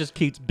 Yeah, but he just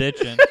keeps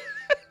bitching.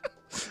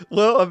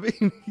 Well, I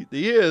mean,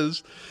 he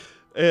is.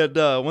 And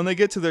when they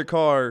get to their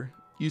car,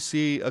 you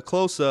see a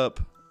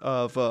close-up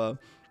of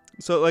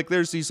so like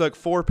there's these like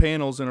 4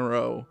 panels in a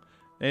row,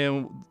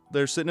 and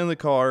they're sitting in the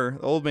car.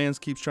 The old man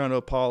keeps trying to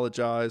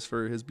apologize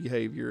for his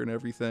behavior and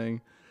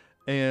everything,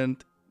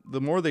 and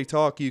the more they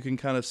talk, you can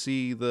kind of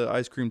see the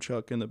ice cream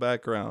truck in the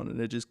background, and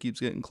it just keeps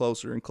getting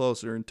closer and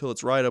closer until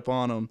it's right up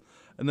on them.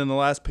 And then the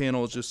last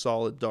panel is just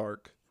solid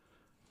dark.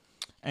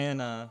 And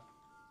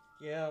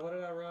yeah, what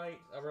did I write?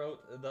 I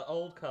wrote the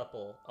old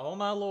couple. Oh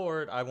my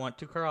Lord, I want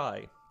to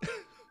cry.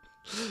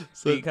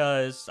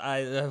 Because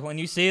when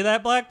you see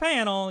that black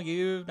panel,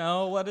 you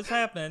know what has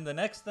happened. The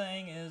next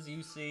thing is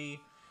you see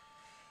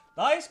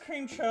the ice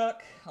cream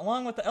truck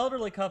along with the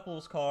elderly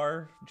couple's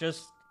car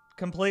just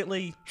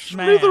completely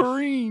smashed.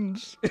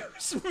 Smithereens.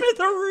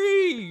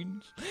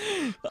 Smithereens.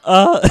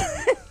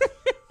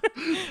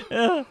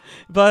 Yeah,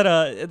 but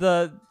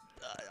the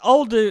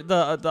old dude,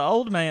 the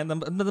old man,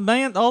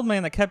 the old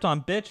man that kept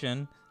on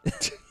bitching.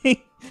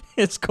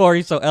 It's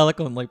Corey so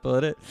eloquently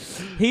put it.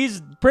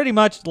 He's pretty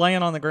much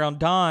laying on the ground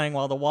dying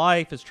while the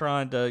wife is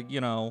trying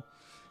to,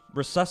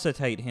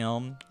 resuscitate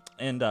him.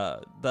 And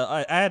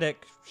the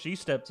addict, she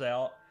steps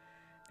out,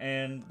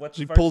 and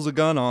she pulls a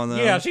gun on them.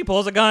 Yeah, she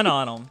pulls a gun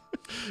on him.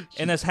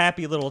 In this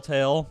happy little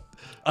tale.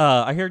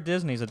 I hear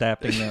Disney's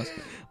adapting this,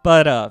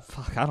 but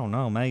fuck, I don't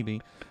know,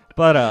 maybe.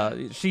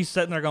 But she's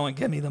sitting there going,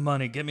 "Give me the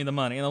money, give me the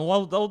money," and the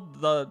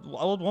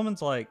old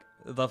woman's like,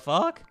 "The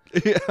fuck?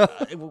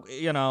 Yeah.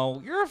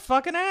 You're a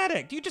fucking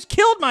addict. You just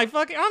killed my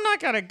fucking. I'm not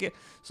gonna get."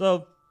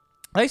 So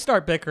they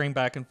start bickering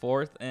back and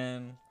forth,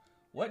 and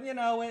wouldn't you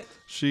know it,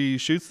 she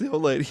shoots the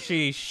old lady.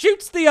 She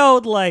shoots the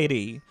old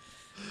lady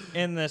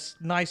in this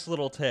nice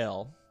little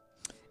tale,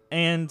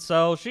 and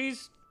so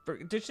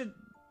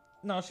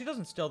No, she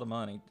doesn't steal the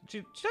money.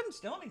 She doesn't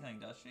steal anything,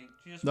 does she?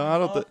 She just No,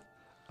 runs off?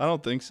 I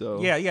don't think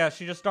so. Yeah.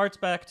 She just starts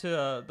back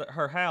to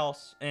her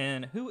house,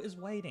 and who is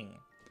waiting?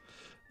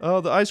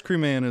 Oh, the ice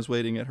cream man is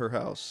waiting at her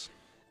house.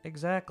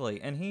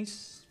 Exactly, and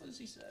what does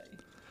he say?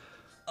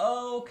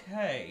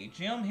 Okay,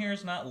 Jim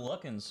here's not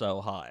looking so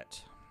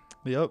hot.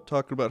 Yep,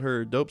 talking about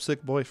her dope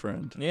sick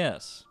boyfriend.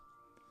 Yes.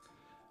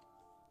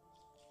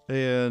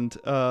 And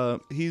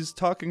he's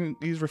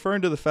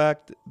referring to the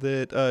fact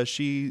that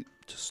she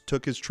just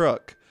took his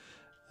truck,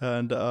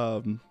 and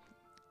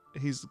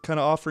he's kind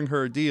of offering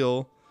her a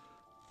deal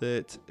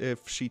that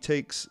if she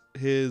takes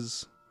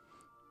his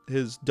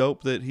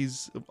dope that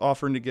he's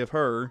offering to give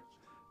her,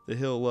 that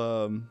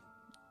he'll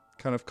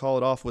kind of call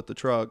it off with the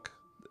truck,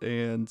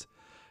 and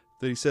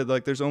that he said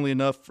like there's only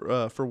enough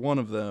for one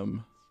of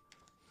them,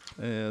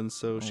 and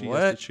so she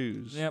has to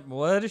choose. Yep.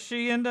 What does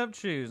she end up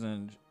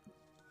choosing?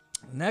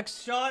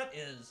 Next shot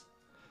is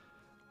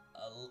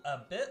a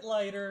bit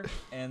later,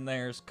 and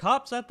there's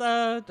cops at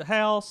the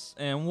house,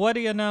 and what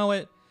do you know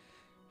it?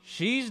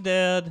 She's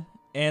dead,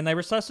 and they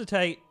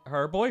resuscitate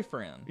her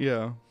boyfriend.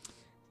 Yeah.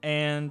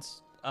 And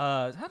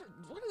what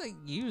do they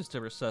use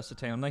to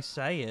resuscitate him? They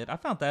say it. I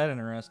found that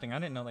interesting. I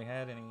didn't know they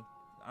had any.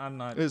 I'm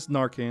not. It's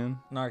Narcan.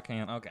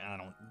 Narcan. Okay, I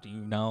don't. Do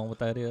you know what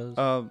that is?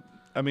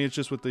 I mean, it's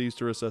just what they use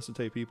to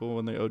resuscitate people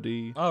when they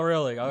OD. Oh,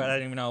 really? I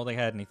didn't even know they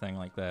had anything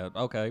like that.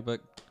 Okay,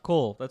 but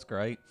cool. That's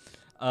great.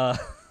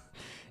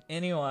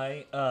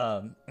 Anyway,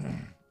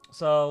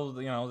 so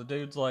the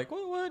dude's like,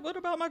 what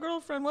about my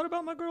girlfriend? What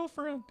about my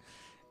girlfriend?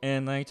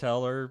 And they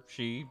tell her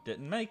she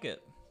didn't make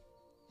it.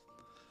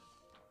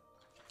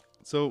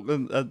 So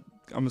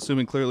I'm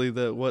assuming clearly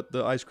that what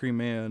the ice cream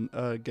man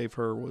gave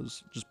her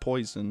was just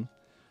poison.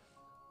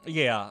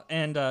 Yeah,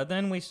 and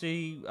then we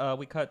see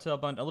we cut to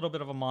a little bit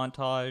of a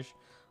montage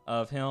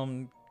of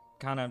him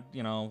kind of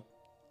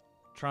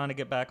trying to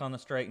get back on the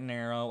straight and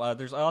narrow.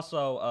 There's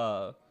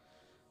also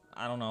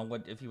I don't know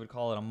if you would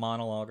call it a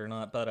monologue or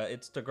not, but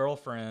it's the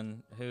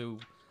girlfriend who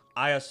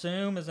I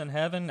assume is in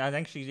heaven. I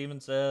think she even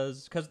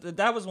says, because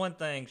that was one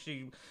thing,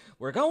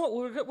 we're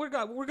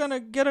gonna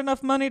get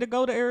enough money to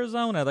go to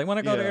Arizona. They want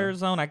to go to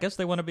Arizona. I guess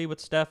they want to be with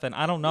Stefan.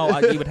 I don't know.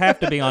 You would have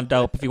to be on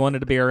dope if you wanted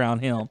to be around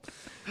him.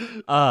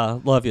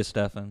 Love you,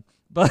 Stefan.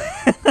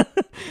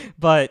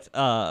 But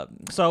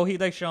so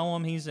they show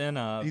him he's in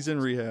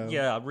rehab.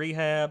 Yeah,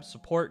 rehab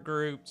support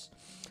groups.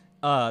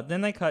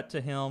 Then they cut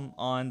to him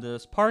on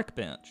this park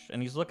bench,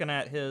 and he's looking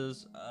at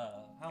his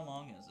how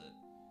long is it?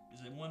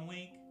 Is it 1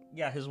 week?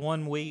 Yeah, his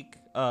 1 week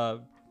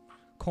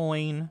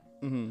coin.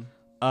 Mm-hmm.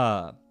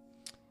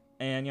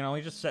 And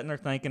he's just sitting there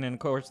thinking, and of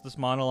course this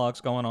monologue's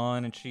going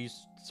on, and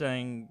she's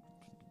saying,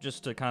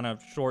 just to kind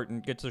of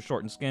get to the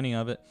short and skinny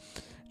of it,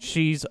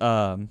 she's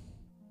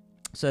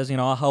says,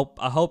 I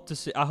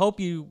hope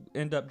you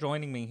end up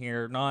joining me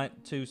here,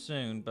 not too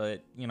soon,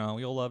 but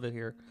you'll love it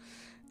here.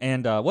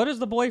 And what does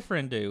the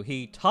boyfriend do?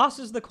 He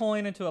tosses the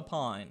coin into a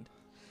pond.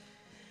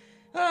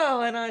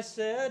 Oh, and I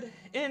said,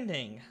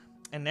 ending.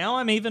 And now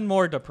I'm even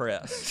more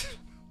depressed.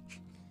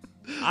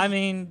 I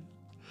mean...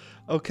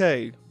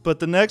 Okay, but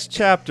the next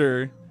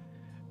chapter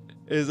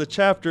is a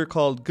chapter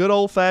called Good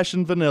Old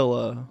Fashioned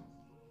Vanilla,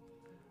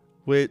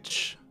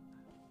 which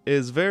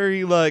is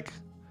very,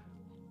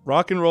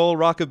 rock and roll,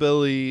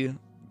 rockabilly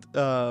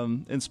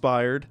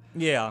inspired.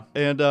 Yeah.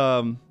 And,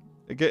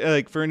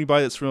 for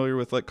anybody that's familiar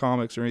with,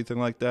 comics or anything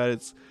like that,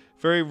 it's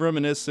very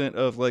reminiscent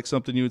of,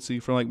 something you would see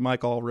from,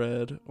 Mike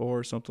Allred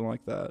or something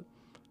like that.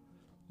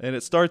 And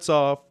it starts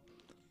off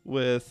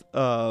with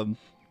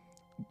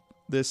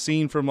this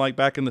scene from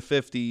back in the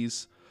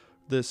 50s.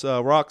 This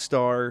rock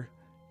star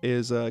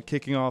is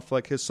kicking off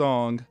his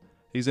song.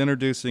 He's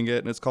introducing it,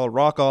 and it's called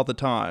Rock All the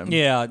Time.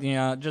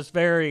 Yeah, just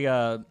very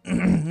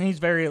he's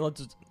very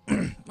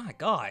my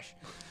gosh.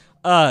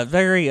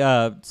 Very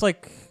it's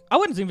I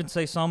wouldn't even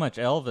say so much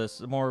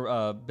Elvis,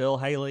 more Bill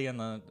Haley in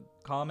the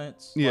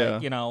comments. Yeah.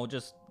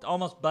 Just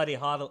almost Buddy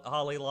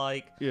Holly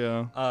like.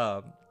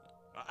 Yeah.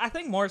 I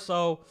think more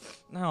so,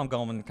 now I'm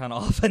going kind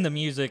of off in the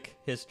music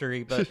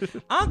history, but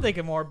I'm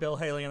thinking more Bill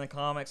Haley in the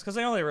comics, because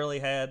they only really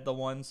had the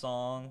one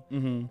song,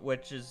 mm-hmm.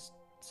 which is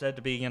said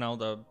to be,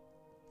 the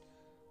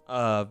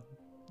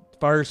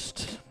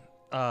first,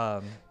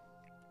 I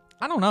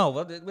don't know,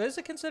 is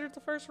it considered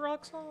the first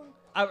rock song?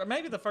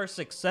 Maybe the first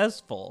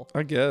successful.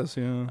 I guess,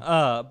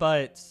 yeah.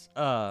 But,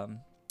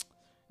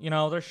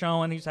 they're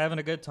showing he's having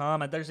a good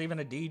time, and there's even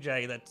a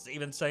DJ that's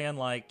even saying,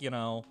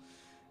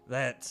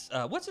 that's,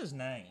 what's his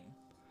name?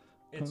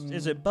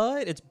 Is it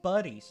Bud? It's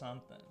Buddy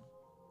something.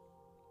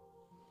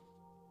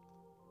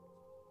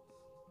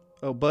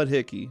 Oh, Bud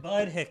Hickey.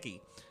 Bud Hickey.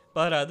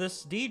 But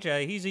this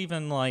DJ, he's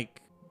even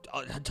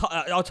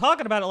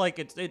talking about it like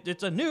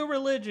it's a new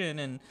religion,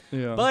 and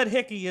Bud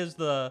Hickey is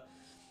the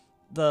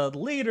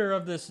leader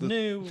of this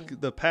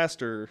the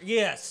pastor.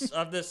 Yes,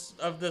 of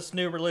this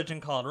new religion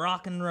called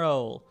rock and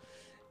roll.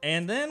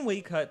 And then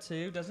we cut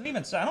to, doesn't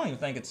even say, I don't even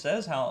think it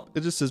says how.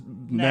 It just says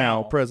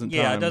now present time.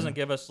 Yeah, it doesn't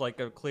give us a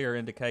clear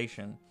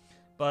indication.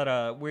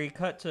 But we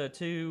cut to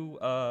two,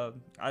 I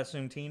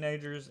assume,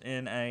 teenagers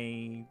in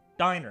a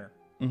diner.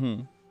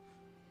 Mm-hmm.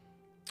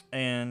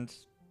 and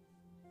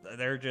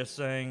they're just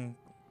saying,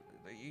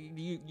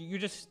 you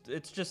just,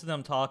 it's just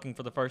them talking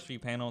for the first few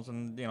panels,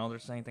 and they're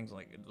saying things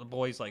like, the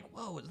boy's like,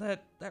 whoa, is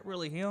that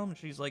really him? And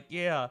she's like,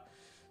 yeah.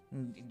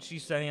 And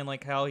she's saying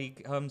like how he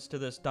comes to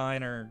this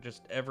diner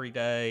just every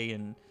day,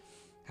 and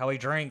how he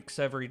drinks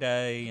every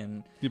day,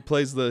 and He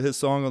plays his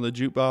song on the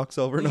jukebox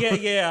over and over.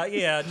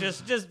 yeah.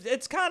 Just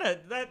it's kind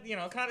of that,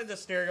 kind of the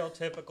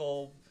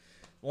stereotypical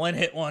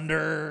one-hit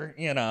wonder.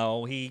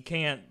 He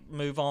can't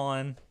move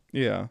on.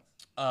 Yeah.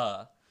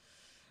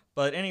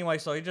 But anyway,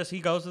 so he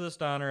goes to this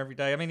diner every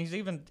day. I mean, he's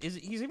even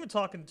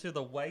talking to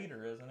the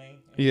waiter, isn't he? And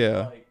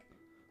Yeah. like,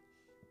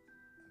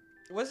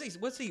 what's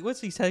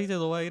he say to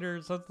the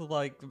waiter? Something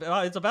like,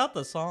 it's about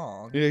the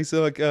song. Yeah, he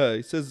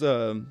says,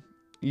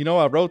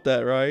 I wrote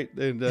that, right?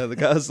 And the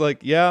guy's like,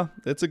 yeah,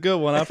 it's a good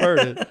one. I've heard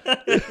it.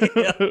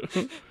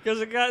 Because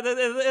the guy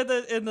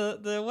in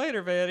the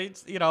waiter, man,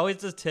 it's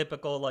it's a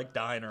typical like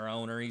diner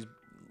owner. He's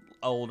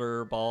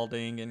older,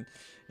 balding, and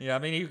I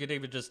mean, you could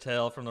even just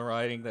tell from the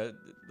writing that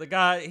the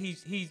guy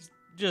he's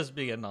just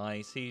being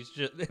nice.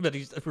 But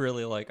he's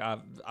really like,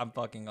 I'm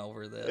fucking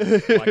over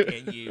this. Why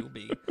can't you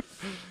be?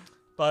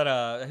 But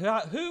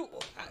how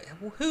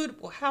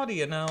do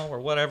you know, or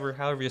whatever,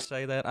 however you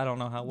say that? I don't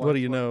know how. What do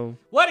you know?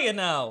 What do you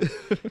know?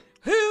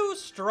 Who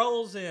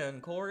strolls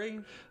in, Corey?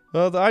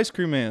 The ice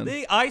cream man.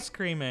 The ice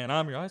cream man.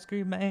 I'm your ice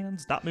cream man.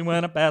 Stop me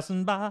when I'm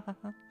passing by.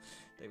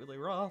 David Lee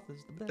Roth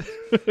is the best.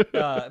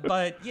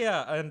 But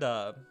yeah, and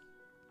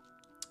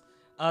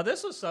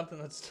this was something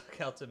that stuck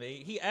out to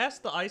me. He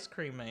asked the ice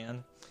cream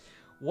man,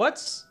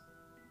 who's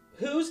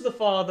the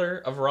father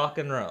of rock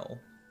and roll?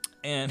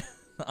 And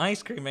the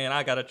ice cream man,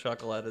 I got a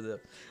chuckle out of this.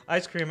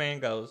 Ice cream man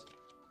goes,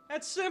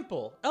 that's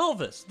simple.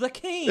 Elvis, the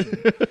king.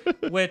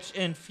 Which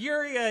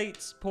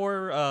infuriates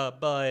poor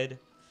Bud.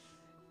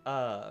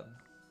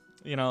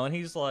 And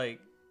he's like,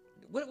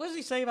 what does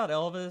he say about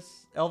Elvis?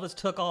 Elvis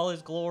took all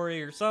his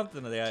glory or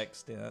something to that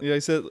extent. Yeah, he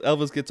said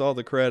Elvis gets all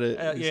the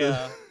credit.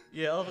 Yeah,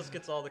 Elvis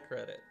gets all the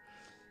credit.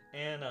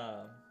 And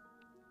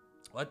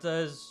what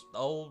does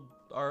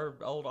our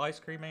old ice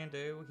cream man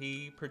do?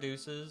 He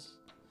produces.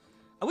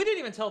 We didn't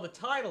even tell the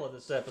title of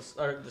this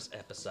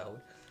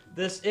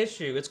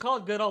issue. It's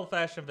called Good Old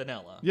Fashioned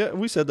Vanilla. Yeah,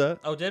 we said that.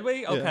 Oh, did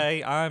we? Yeah.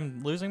 Okay,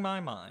 I'm losing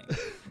my mind.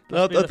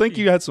 I think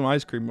you had some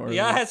ice cream earlier.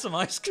 Yeah, I had some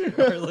ice cream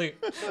earlier.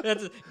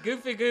 That's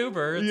Goofy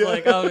Goober. It's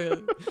like,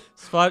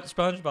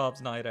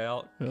 SpongeBob's night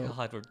out. Yeah.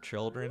 God, we're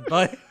children.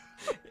 But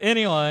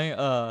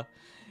anyway,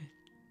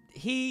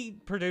 he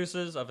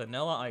produces a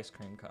vanilla ice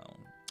cream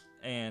cone.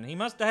 And he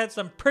must have had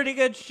some pretty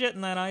good shit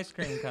in that ice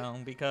cream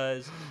cone,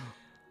 because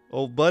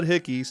Old Bud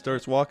Hickey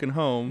starts walking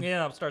home.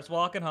 Starts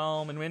walking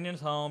home, and when he's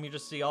home, you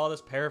just see all this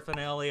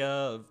paraphernalia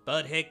of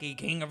Bud Hickey,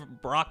 king of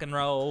rock and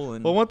roll.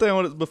 And Well, one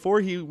thing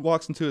before he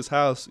walks into his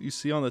house, you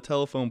see on the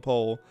telephone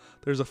pole,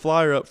 there's a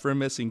flyer up for a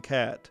missing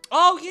cat.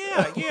 Oh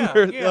yeah.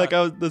 Like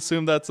I would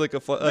assume that's like a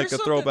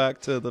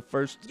throwback to the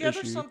first issue. Yeah,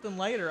 there's something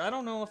later. I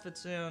don't know if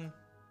it's in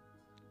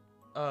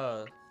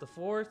the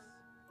fourth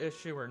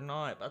issue or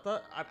not. I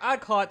thought I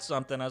caught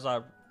something as I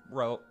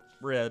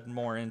read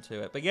more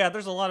into it. But yeah,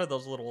 there's a lot of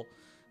those little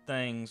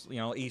things,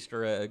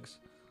 Easter eggs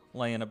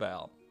laying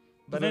about.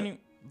 But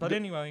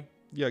anyway.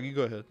 Yeah, you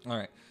go ahead. All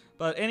right.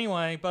 But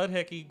anyway, Bud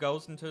Hickey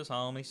goes into his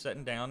home. He's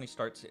sitting down. He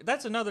starts.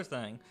 That's another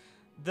thing.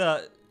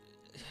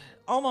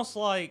 Almost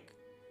like,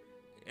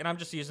 and I'm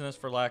just using this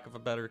for lack of a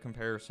better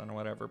comparison or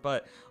whatever,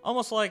 but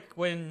almost like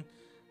when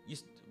you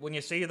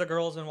see the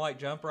girls in white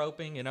jump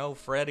roping,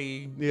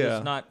 Freddie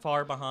is not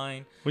far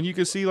behind. When you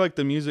can see like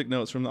the music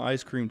notes from the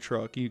ice cream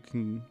truck, you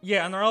can.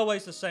 Yeah, and they're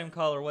always the same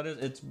color.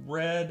 It's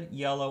red,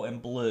 yellow,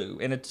 and blue,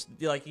 and it's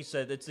like you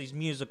said, it's these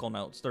musical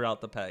notes throughout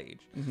the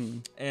page. Mm-hmm.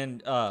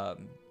 And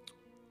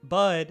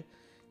Bud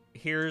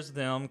hears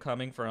them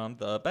coming from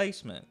the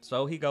basement,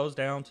 so he goes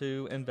down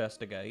to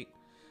investigate,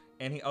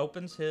 and he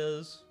opens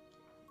his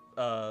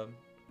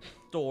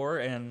door,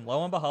 and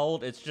lo and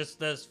behold, it's just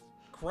this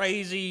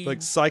crazy, like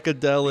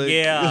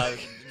psychedelic,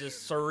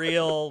 just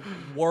surreal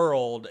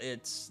world.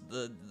 It's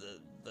the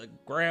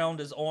ground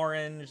is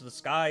orange, the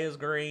sky is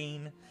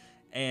green,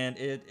 and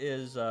it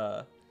is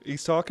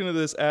he's talking to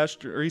this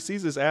he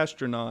sees this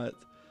astronaut,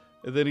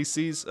 and then he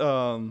sees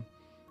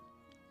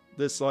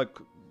this like,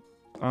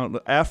 I don't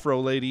know, Afro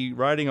lady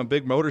riding a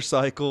big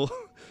motorcycle.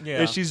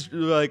 Yeah. And she's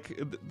like,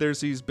 there's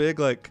these big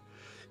like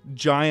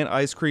giant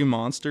ice cream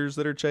monsters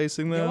that are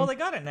chasing them. Yeah, well, they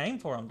got a name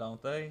for them,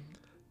 don't they?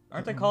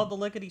 Aren't they called the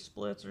Lickety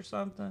Splits or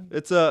something?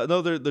 It's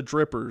no, they're the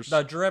Drippers.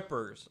 The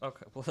Drippers.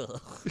 Okay.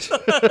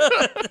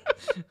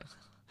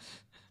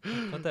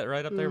 Put that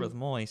right up there with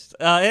moist.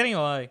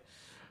 Anyway,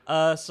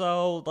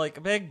 so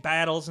like big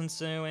battles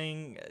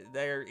ensuing.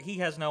 He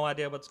has no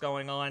idea what's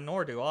going on,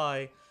 nor do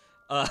I.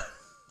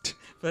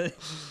 But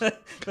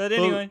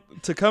anyway,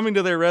 to coming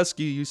to their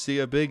rescue, you see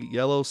a big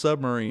yellow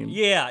submarine.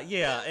 Yeah,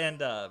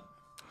 and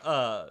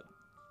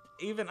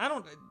even I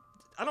don't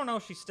know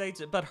if she states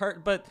it,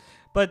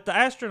 but the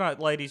astronaut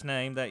lady's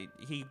name that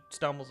he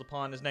stumbles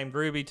upon is named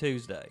Ruby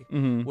Tuesday,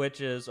 mm-hmm.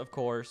 which is, of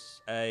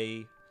course,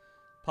 a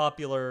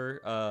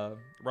popular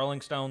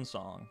Rolling Stones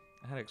song.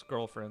 I had an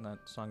ex-girlfriend that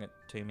sung it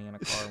to me in a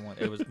car one.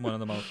 It was one of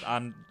the most.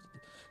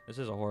 This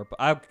is a horror.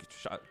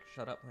 Shut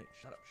up, wait,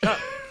 shut up.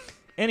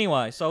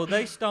 Anyway, so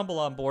they stumble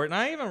on board, and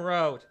I even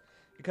wrote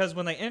because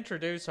when they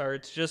introduce her,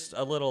 it's just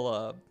a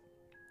little.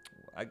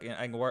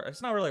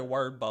 It's not really a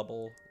word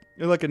bubble.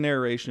 It's like a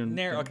narration.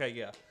 Okay,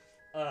 yeah.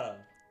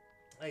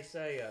 They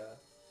say,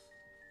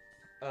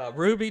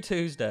 Ruby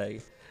Tuesday.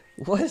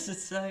 What does it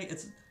say?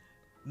 It's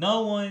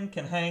no one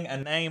can hang a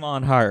name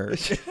on her.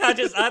 I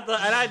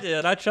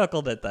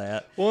chuckled at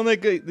that. Well, and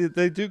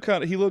they do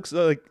kind of. He looks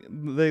like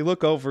they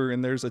look over,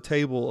 and there's a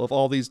table of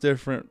all these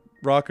different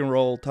rock and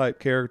roll type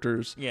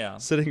characters. Yeah.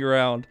 Sitting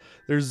around.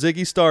 There's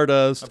Ziggy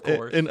Stardust, Of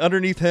course. and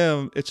underneath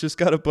him, it's just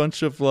got a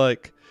bunch of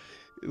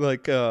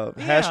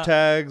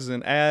hashtags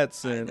and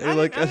ats and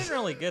I didn't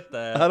really get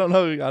that. I don't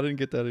know. I didn't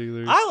get that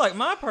either.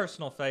 My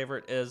personal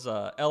favorite is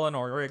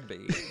Eleanor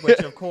Rigby, which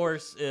of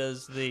course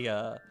is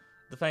the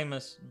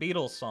famous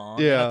Beatles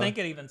song. Yeah. And I think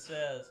it even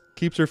says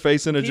Keeps her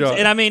face in a jar.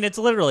 And I mean, it's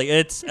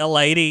a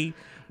lady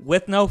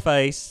with no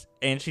face,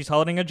 and she's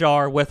holding a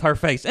jar with her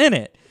face in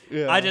it.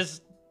 Yeah.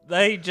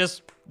 They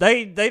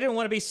didn't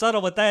want to be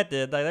subtle with that,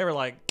 did they? They were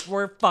like,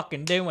 we're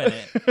fucking doing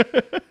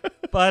it.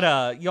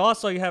 But you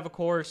have, of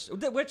course,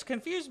 which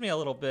confused me a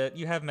little bit.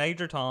 You have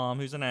Major Tom,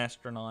 who's an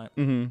astronaut.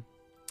 Mm-hmm.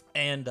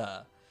 And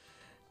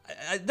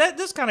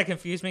this kind of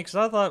confused me because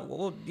I thought,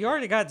 well, you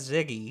already got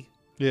Ziggy.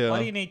 Yeah. Why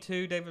do you need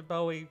 2 David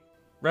Bowie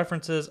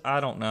references? I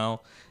don't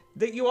know.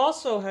 That you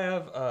also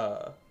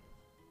have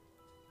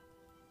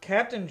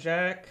Captain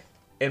Jack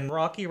and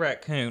Rocky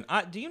Raccoon.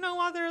 Do you know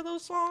either of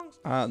those songs?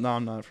 No,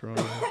 I'm not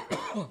familiar.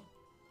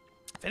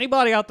 If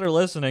anybody out there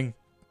listening,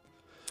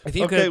 if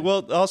you Okay, could,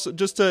 well, also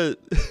just to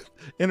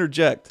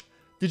interject,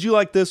 did you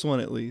like this one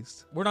at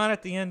least? we're not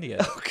at the end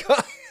yet. Oh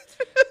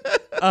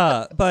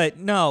God. But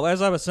no,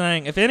 as I was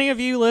saying, if any of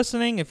you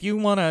listening, if you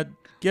want to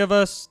give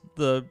us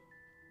the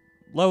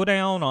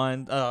lowdown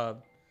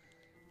on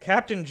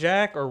Captain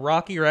Jack or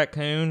Rocky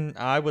Raccoon,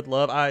 I would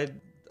love.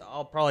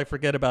 I'll probably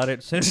forget about it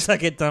as soon as I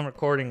get done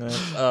recording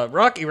this.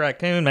 Rocky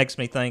Raccoon makes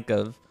me think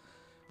of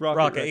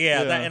Rocket.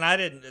 Yeah. And I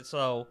didn't.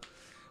 So,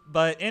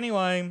 but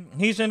anyway,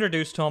 he's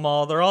introduced to them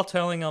all. They're all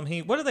telling him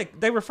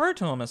they refer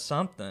to him as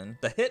something.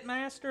 The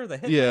Hitmaster, the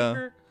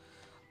Hitmaker.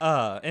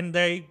 And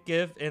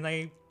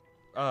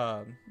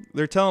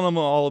they're telling them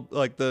all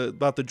about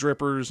the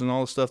drippers and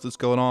all the stuff that's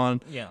going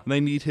on. Yeah. And they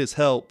need his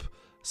help.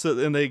 So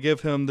then they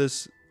give him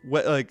this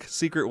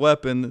secret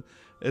weapon.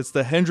 It's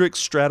the Hendrix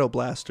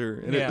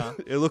Stratoblaster. And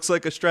it looks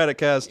like a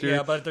Stratocaster.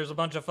 Yeah, but there's a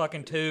bunch of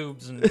fucking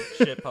tubes and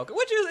shit poking,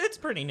 it's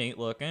pretty neat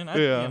looking.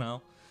 You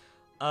know.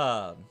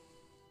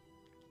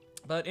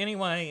 But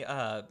anyway,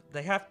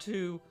 they have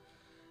to.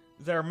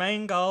 Their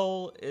main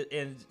goal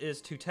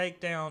is to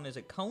take down. Is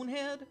it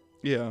Conehead?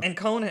 Yeah. And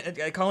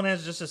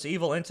Conehead's just this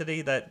evil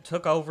entity that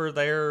took over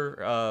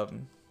their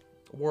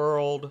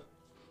world.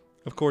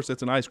 Of course,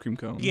 it's an ice cream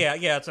cone. Yeah,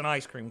 it's an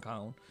ice cream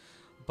cone.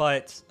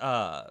 But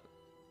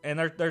and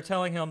they're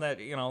telling him that,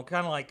 you know,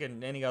 kind of like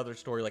in any other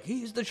story, like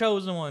he's the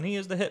chosen one, he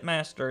is the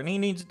Hitmaster, and he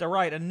needs to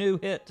write a new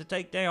hit to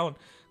take down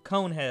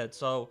Conehead.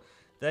 So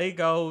they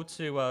go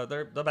to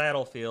the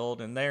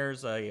battlefield, and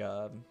there's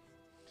I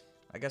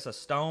guess a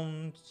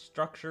stone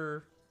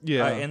structure.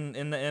 Yeah.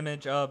 In the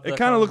image of it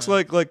kind of looks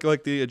like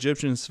the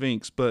Egyptian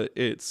Sphinx, but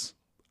it's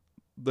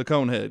the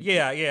Conehead.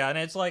 Yeah, and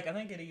it's like I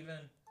think it even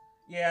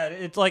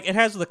it's like it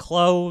has the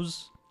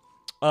clothes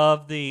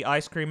of the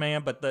ice cream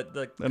man, but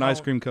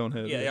ice cream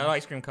Conehead. Yeah, an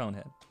ice cream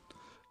Conehead.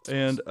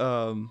 And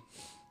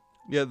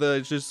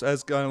it just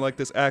has kind of like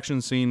this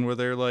action scene where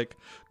they're like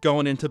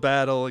going into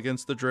battle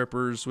against the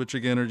drippers, which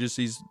again are just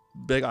these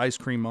big ice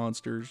cream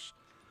monsters.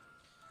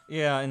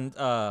 Yeah, and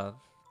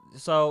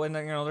so, and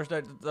then, you know,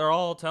 they're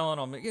all telling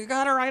him, you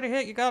gotta write a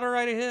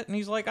hit, and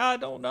he's like, I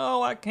don't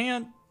know, I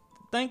can't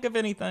think of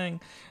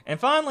anything. And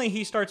finally,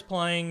 he starts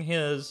playing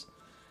his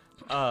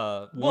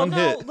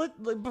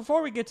hit.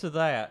 Before we get to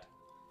that,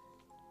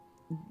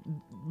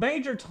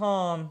 Major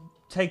Tom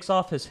takes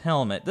off his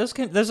helmet. This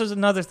is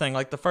another thing,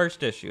 like the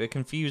first issue, it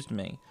confused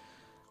me.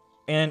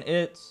 And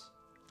it's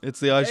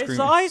the ice cream. It's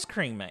the ice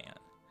cream man.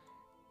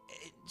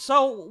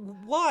 So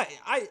what?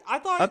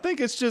 I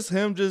think it's just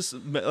him, just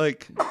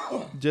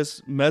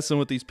messing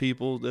with these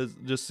people,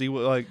 just see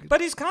what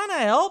But he's kind of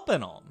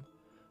helping them.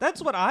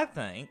 That's what I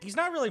think. He's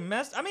not really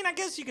I mean, I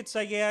guess you could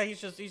say, yeah, he's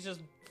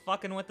just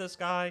fucking with this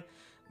guy,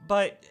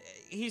 but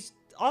he's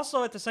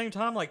also at the same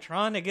time like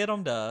trying to get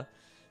him to,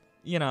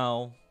 you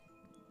know,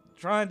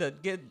 trying to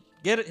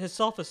get his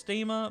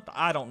self-esteem up.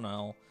 I don't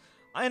know.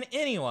 And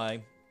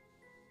anyway.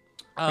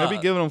 Maybe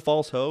giving him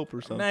false hope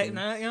or something.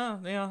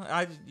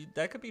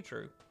 That could be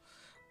true.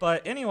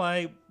 But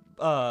anyway,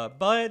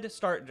 Bud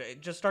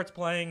starts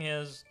playing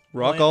his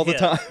rock all the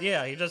time.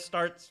 Yeah, he just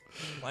starts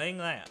playing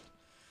that.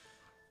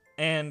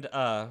 And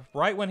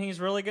right when he's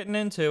really getting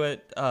into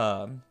it,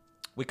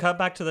 we cut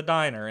back to the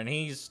diner, and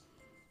he's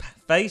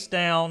face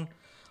down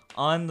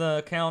on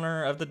the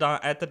counter of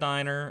at the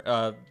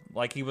diner,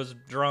 like he was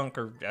drunk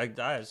or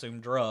I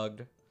assume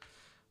drugged.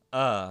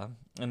 And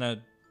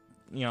the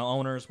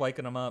owner's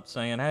waking him up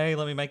saying, hey,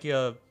 let me make you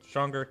a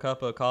stronger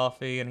cup of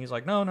coffee, and he's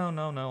like, no,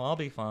 I'll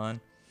be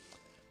fine.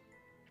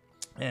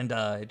 And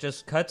it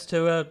just cuts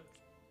to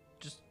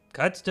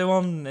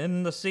him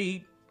in the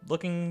seat,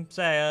 looking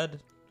sad.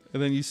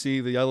 And then you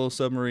see the yellow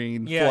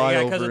submarine fly Yeah,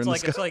 over because in the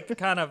sky. it's like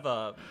kind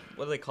of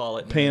what do they call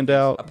it? Panned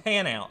out. A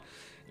pan out.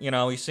 You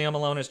know, you see him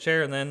alone in his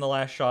chair, and then the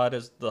last shot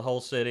is the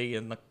whole city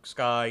in the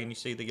sky, and you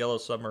see the yellow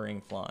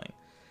submarine flying.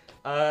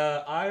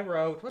 What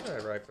did I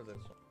write for this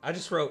one? I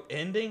just wrote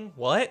ending.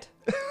 What?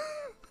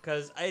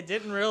 Because I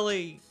didn't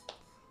really.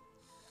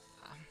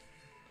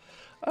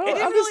 I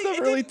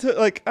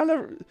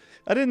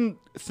didn't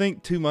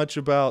think too much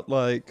about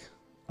like,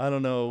 I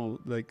don't know,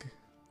 like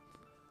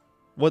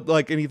what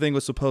like anything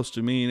was supposed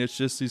to mean. It's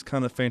just these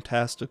kind of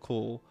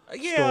fantastical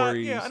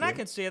stories. Yeah, and I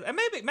can see it. And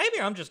maybe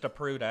I'm just a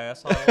prude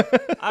asshole.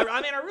 I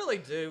mean, I really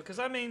do, because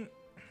I mean,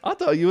 I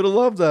thought you would have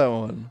loved that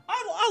one.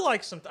 I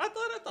like some. I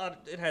thought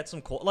it had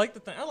some cool. Like the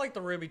thing. I like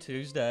the Ruby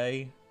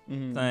Tuesday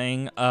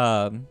thing.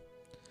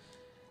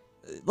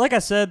 Like I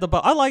said,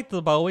 I like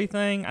the Bowie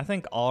thing. I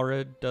think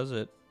Aura does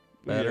it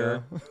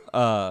better.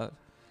 Yeah.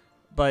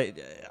 But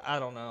I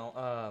don't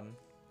know.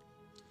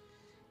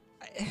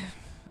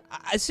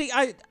 I see.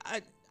 I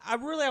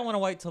really want to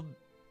wait till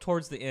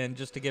towards the end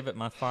just to give it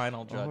my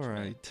final judgment. All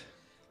right.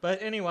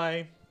 But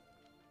anyway,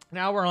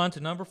 now we're on to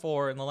number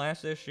 4 in the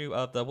last issue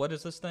of what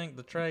is this thing?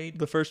 The trade.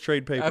 The first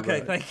trade paperback. Okay,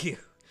 thank you.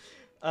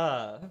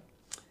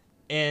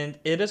 And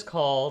it is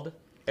called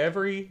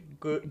Every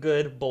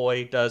Good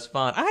Boy Does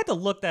Fine. I had to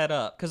look that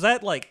up because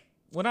that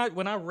when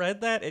I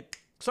read that,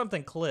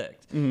 something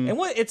clicked. And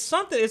it's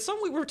something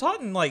we were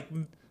taught in like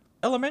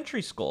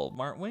elementary school,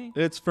 aren't we?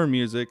 It's for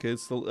music.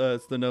 It's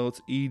the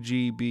notes E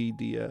G B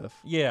D F.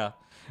 Yeah.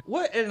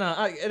 What and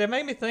it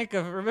made me think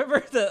of and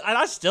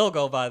I still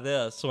go by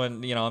this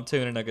when I'm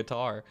tuning a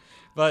guitar.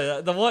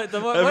 But what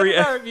did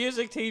our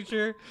music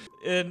teacher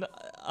in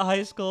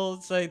high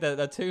school say that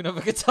the tune of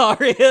a guitar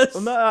is?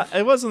 Well, no,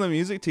 it wasn't the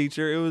music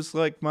teacher. It was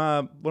like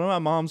one of my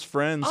mom's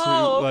friends who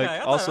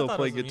also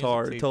played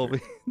guitar. Told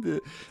me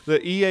the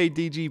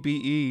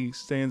EADGBE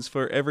stands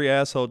for every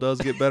asshole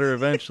does get better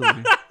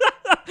eventually.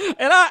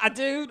 And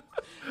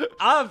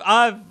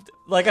I've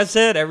like I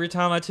said, every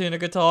time I tune a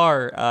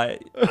guitar, I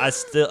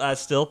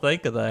still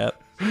think of that.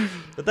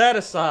 But that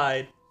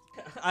aside,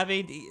 I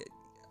mean,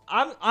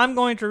 I'm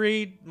going to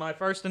read my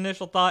first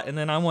initial thought, and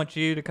then I want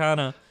you to kind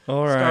of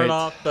start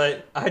off.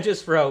 But I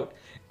just wrote,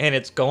 and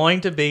it's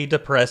going to be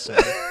depressing.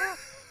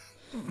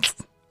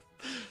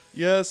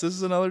 Yes, this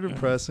is another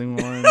depressing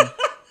one.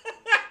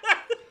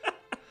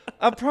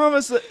 I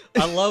promise that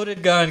a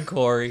loaded gun,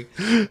 Corey.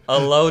 A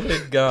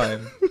loaded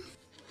gun.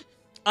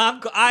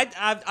 I'm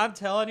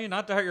telling you,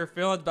 not to hurt your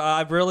feelings, but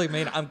I really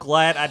mean I'm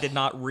glad I did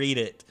not read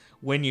it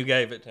when you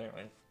gave it to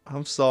me.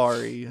 I'm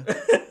sorry.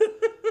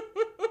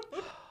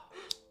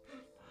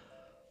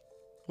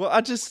 Well,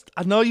 I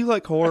know you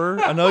like horror.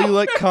 I know you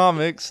like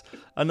comics.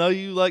 I know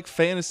you like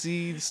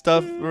fantasy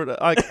stuff.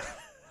 Let's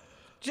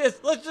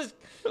just.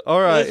 All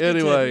right.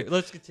 Anyway,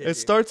 let's continue. It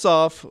starts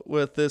off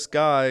with this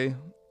guy.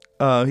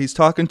 He's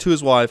talking to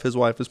his wife. His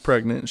wife is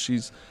pregnant. And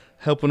she's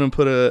helping him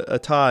put a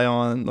tie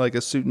on, like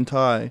a suit and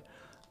tie.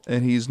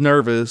 And he's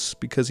nervous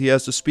because he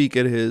has to speak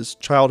at his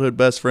childhood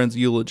best friend's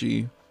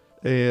eulogy.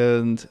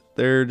 And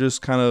they're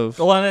just kind of...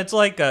 Well, and it's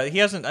like he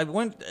hasn't... I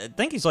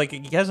think he's like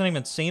he hasn't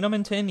even seen him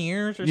in 10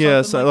 years or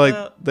something like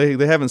that.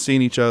 They haven't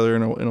seen each other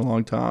in a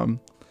long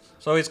time.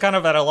 So he's kind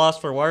of at a loss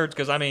for words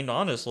because, I mean,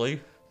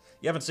 honestly,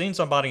 you haven't seen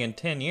somebody in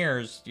 10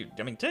 years.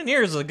 10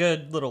 years is a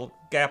good little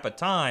gap of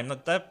time.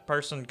 That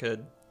person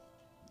could...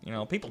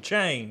 people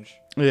change.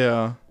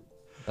 Yeah.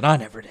 But I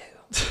never do.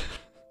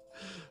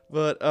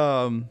 But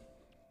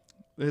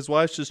his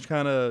wife's just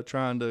kind of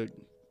trying to,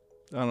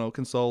 I don't know,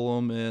 console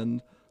him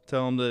and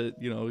tell him that,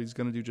 he's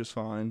going to do just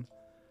fine.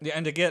 Yeah,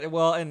 and to get,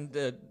 well, and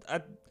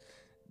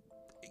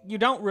you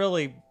don't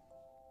really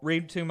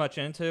read too much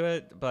into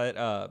it,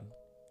 but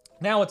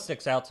now it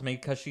sticks out to me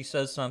because she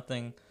says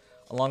something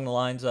along the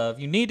lines of,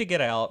 you need to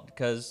get out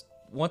because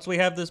once we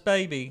have this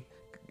baby,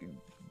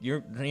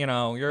 your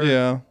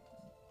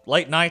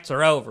late nights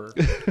are over.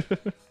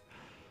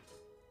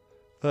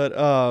 But,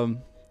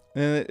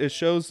 and it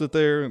shows that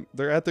they're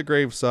at the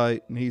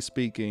gravesite and he's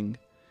speaking.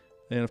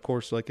 And of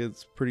course, like,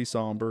 it's pretty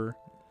somber.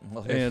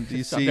 Well, and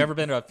you see, I've never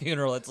been to a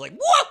funeral. It's like,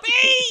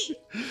 whoopee!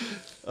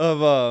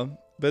 But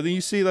then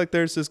you see, like,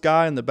 there's this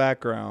guy in the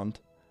background.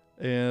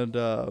 And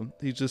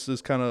he's just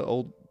this kind of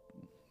old,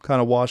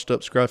 kind of washed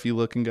up, scruffy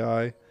looking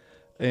guy.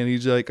 And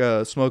he's like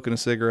smoking a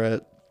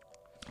cigarette.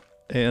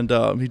 And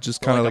he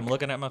just kind of I'm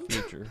looking at my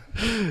future.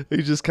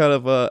 He's just kind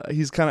of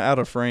he's kind of out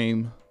of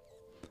frame.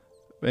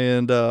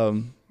 And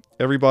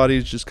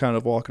everybody's just kind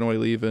of walking away,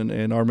 leaving,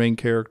 and our main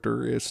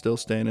character is still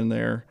standing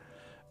there,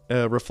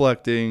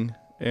 reflecting.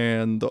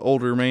 And the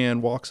older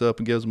man walks up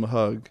and gives him a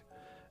hug.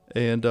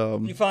 And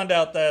you find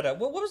out that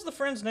what was the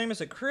friend's name? Is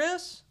it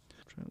Chris?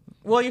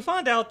 Well, you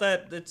find out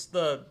that it's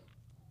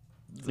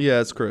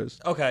yeah, it's Chris.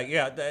 Okay,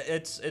 yeah,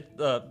 it's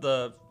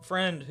the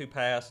friend who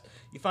passed.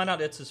 You find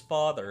out it's his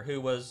father who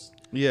was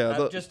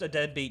just a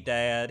deadbeat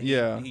dad.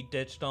 He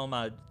ditched him.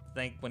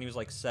 think when he was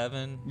like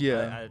 7.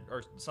 Yeah.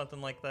 Or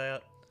something like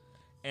that.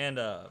 And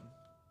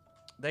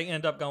they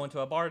end up going to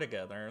a bar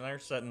together, and they're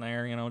sitting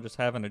there, just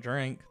having a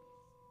drink.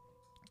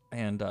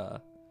 And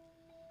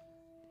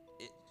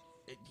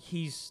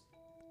he's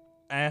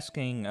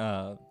asking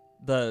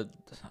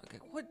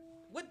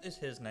what is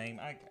his name?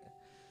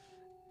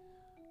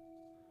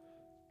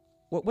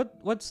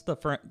 What's the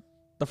friend?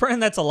 The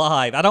friend that's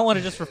alive. I don't want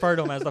to just refer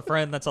to him as the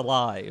friend that's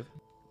alive.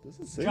 Does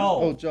it say?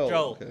 Joel. Oh, Joel.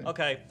 Joel.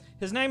 Okay.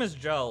 His name is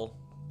Joel.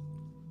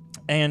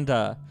 And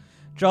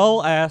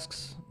Joel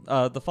asks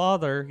the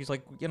father, he's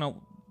like,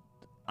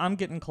 I'm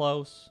getting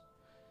close.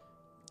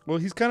 Well,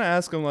 he's kind of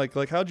asking like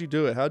how'd you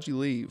do it? How'd you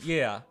leave?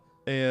 Yeah.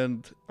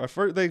 And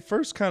they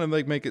first kind of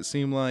make it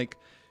seem like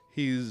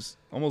he's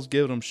almost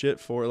giving him shit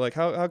for it. Like,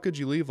 how could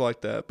you leave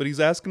like that? But he's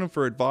asking him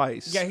for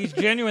advice. Yeah, he's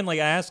genuinely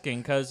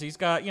asking because he's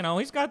got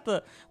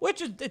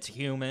it's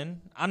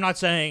human. I'm not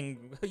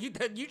saying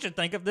you should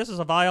think of this as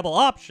a viable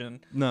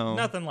option. No.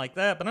 Nothing like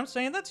that. But I'm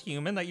saying that's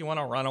human, that you want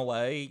to run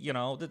away,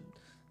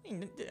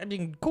 I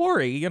mean,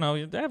 Corey,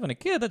 having a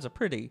kid, that's a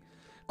pretty...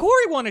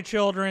 Corey wanted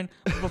children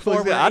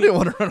before I didn't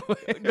want to run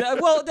away.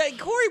 Well,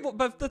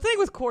 but the thing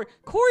with Corey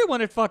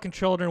wanted fucking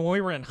children when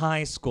we were in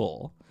high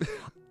school.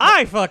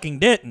 I fucking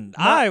didn't.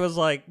 I was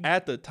like,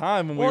 at the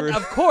time when well, we were...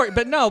 of course,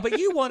 but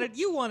you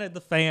wanted the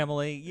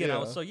family,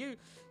 Yeah. so you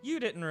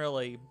didn't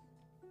really,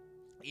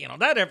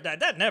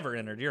 that never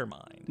entered your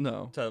mind.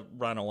 No. To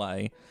run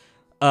away.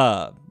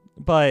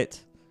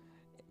 But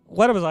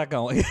what was I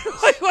going?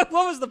 What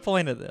was the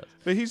point of this?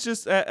 But he's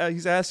just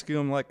he's asking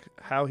him like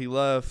how he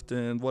left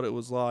and what it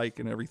was like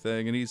and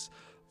everything. And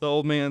the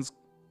old man's...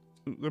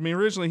 I mean,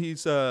 originally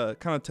he's kind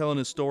of telling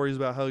his stories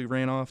about how he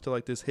ran off to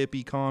like this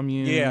hippie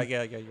commune. Yeah.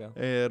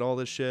 And all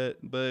this shit.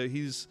 But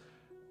he's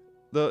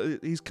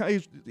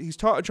trying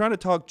to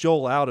talk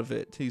Joel out of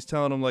it. He's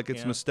telling him like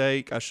it's a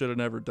mistake. I should have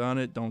never done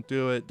it. Don't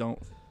do it. Don't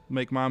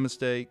make my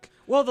mistake.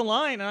 Well, the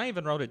line, and I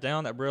even wrote it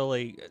down,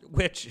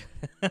 which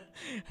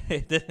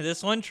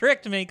this one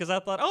tricked me because I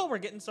thought, oh, we're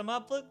getting some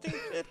uplifting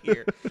shit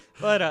here.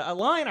 But a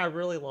line I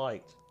really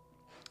liked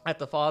that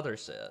the father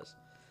says,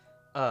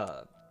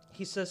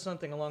 he says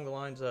something along the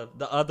lines of,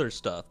 the other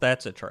stuff,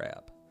 that's a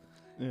trap.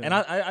 Yeah. And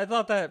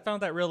I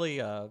found that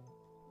really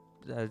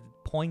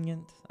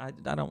poignant. I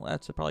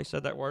probably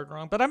said that word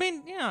wrong. But I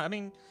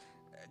mean,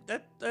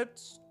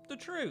 that's the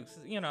truth.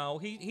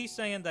 He's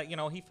saying that,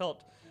 he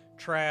felt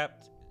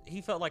trapped. He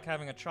felt like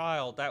having a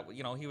child that,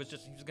 he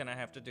was going to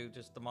have to do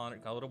just the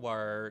monitor, go to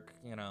work,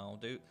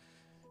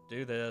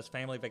 do this,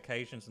 family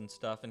vacations and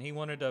stuff. And he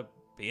wanted to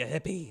be a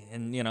hippie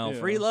and,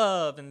 free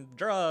love and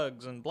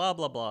drugs and blah,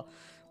 blah, blah.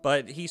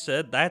 But he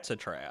said that's a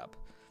trap.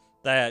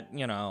 That,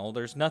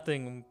 there's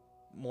nothing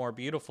more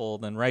beautiful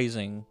than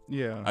raising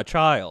a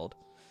child.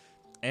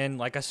 And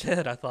like I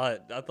said, I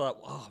thought,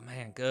 oh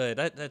man, good.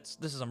 This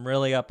is some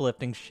really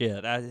uplifting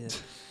shit.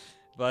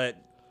 But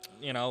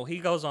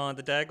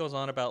the dad goes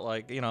on about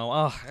like,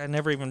 I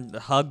never even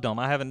hugged him.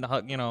 I haven't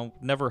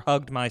never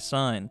hugged my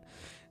son.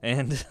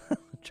 And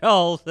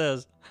Joel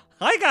says,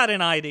 I got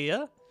an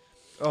idea.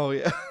 Oh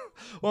yeah.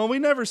 Well, we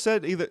never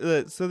said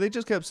either. So they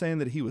just kept saying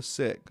that he was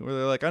sick. Where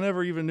they're like, I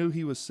never even knew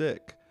he was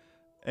sick.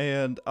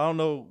 And I don't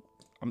know.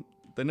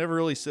 They never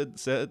really said.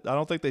 I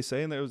don't think they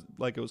say in there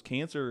it was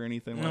cancer or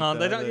anything like that. No,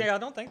 they don't. I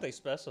don't think they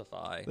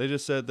specify. They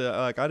just said that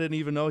like I didn't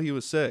even know he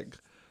was sick.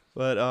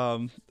 But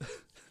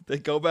they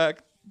go back.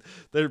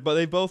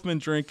 They've both been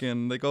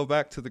drinking. They go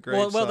back to the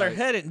gravesite. Well, they're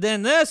headed.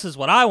 Then this is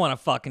what I want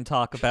to fucking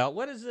talk about.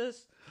 What is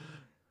this?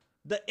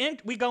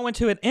 We go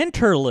into an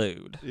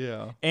interlude.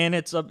 Yeah. And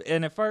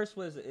at first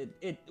was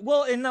it.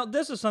 Well, and no,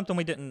 this is something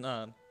we didn't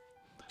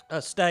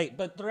state,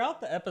 but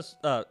throughout the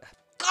episode.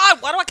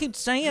 God, why do I keep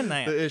saying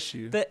that? The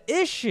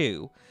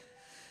issue.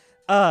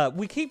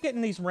 We keep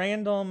getting these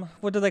random.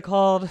 What are they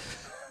called?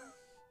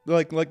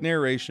 Like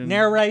narration.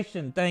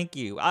 Narration. Thank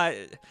you.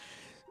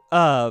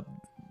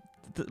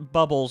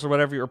 Bubbles or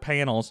whatever your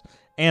panels,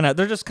 and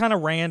they're just kind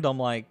of random.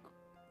 Like,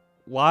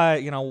 why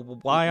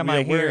am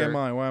I here? Where am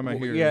I? Why am I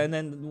here? Yeah, and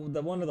then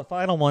one of the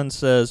final ones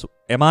says,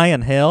 "Am I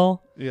in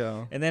hell?"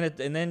 Yeah. And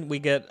then we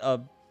get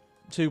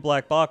two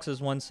black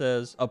boxes. One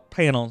says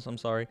panels. I'm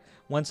sorry.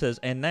 One says,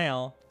 "And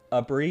now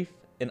a brief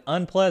and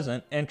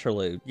unpleasant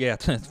interlude." Yeah,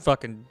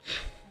 fucking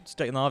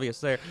stating the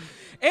obvious there.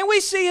 And we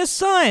see his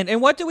son.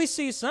 And what do we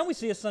see his son? We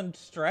see his son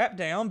strapped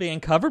down, being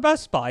covered by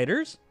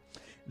spiders.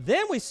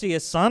 Then we see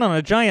his son on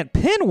a giant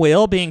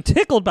pinwheel being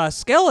tickled by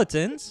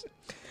skeletons.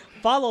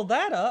 Follow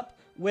that up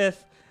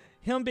with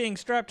him being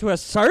strapped to a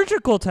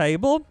surgical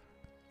table,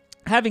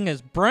 having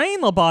his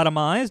brain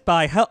lobotomized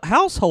by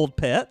household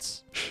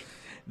pets.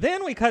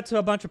 Then we cut to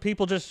a bunch of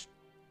people just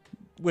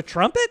with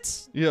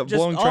trumpets. Yeah, just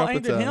blowing all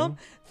trumpets aimed at him. him.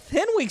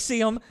 Then we see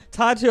him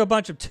tied to a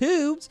bunch of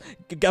tubes,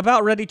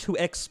 about ready to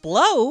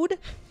explode.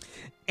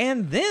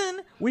 And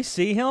then we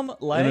see him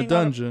laying in a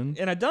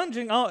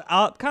dungeon.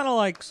 kind of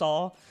like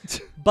Saw,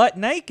 but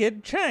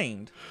naked,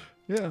 chained.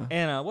 Yeah.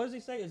 And what does he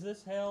say? Is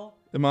this hell?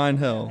 Am I in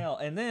hell?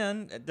 And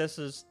then this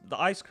is the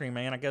Ice Cream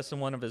Man, I guess, in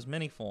one of his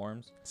many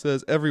forms. It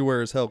says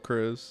everywhere is hell,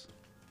 Chris.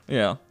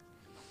 Yeah.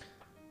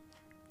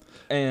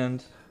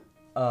 and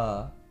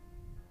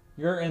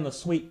you're in the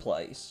sweet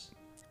place.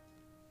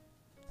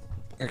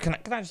 Here, can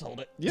I just hold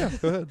it? Yeah,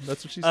 go ahead.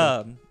 That's what she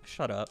said.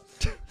 Shut up.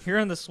 You're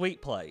in the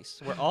sweet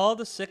place where all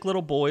the sick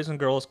little boys and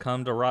girls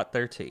come to rot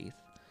their teeth.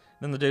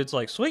 Then the dude's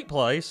like, sweet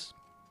place?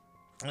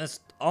 And it's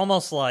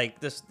almost like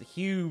this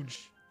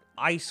huge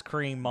ice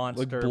cream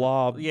monster. Like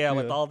blob. Yeah,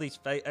 with all these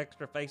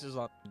extra faces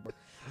on.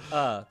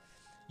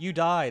 You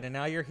died, and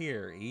now you're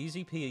here.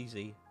 Easy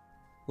peasy.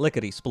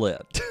 Lickety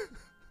split.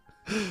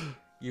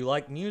 You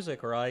like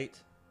music, right?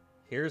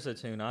 Here's a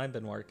tune I've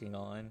been working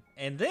on.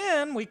 And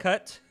then we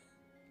cut...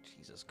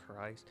 Jesus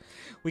Christ.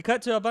 We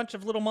cut to a bunch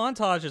of little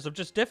montages of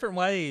just different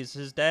ways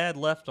his dad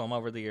left him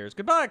over the years.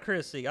 Goodbye,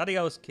 Chrissy.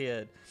 Adios,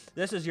 kid.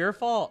 This is your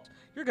fault.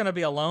 You're going to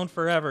be alone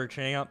forever,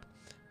 champ.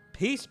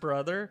 Peace,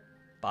 brother.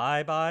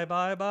 Bye, bye,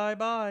 bye, bye,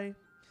 bye.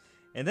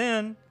 And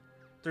then,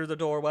 through the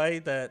doorway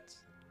that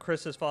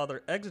Chris's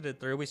father exited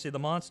through, we see the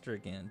monster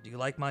again. Do you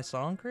like my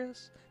song,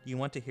 Chris? Do you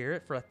want to hear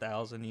it for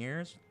 1,000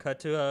 years? Cut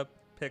to a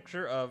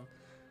picture of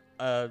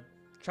a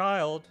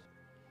child,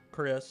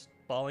 Chris,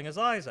 bawling his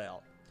eyes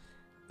out.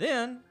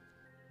 Then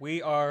we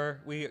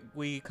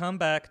come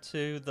back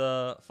to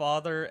the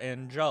father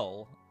and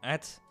Joel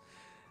at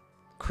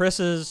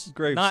Chris's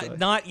gravesite.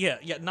 Not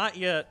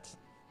yet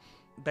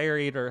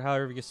buried, or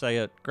however you say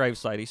it,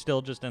 gravesite. He's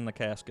still just in the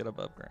casket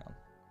above ground.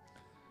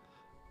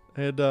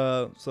 And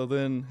so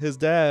then his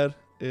dad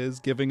is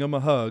giving him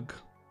a hug.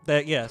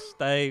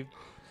 They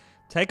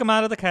take him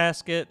out of the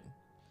casket,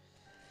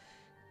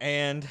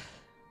 and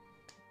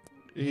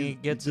he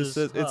gets his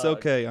says, hug. It's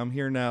okay. I'm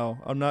here now.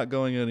 I'm not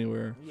going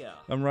anywhere. Yeah.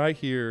 I'm right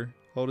here.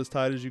 Hold as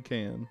tight as you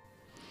can.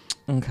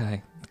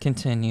 Okay,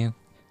 continue.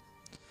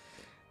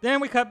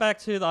 Then we cut back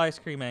to the ice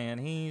cream man.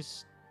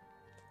 He's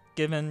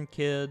giving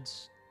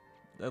kids,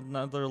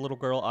 another little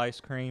girl, ice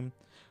cream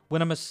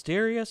when a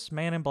mysterious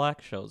man in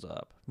black shows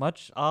up,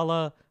 much a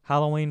la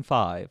Halloween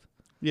 5.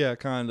 Yeah,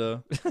 kind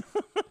of.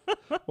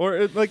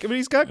 Or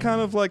he's got kind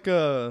of like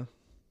a,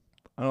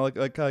 I don't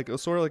know, like a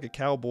sort of like a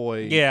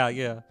cowboy.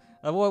 Yeah.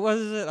 What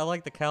is it? I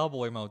like the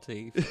cowboy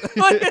motif.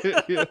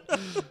 Yeah.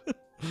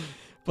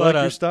 But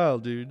like your style,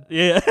 dude.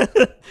 Yeah.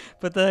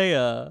 But they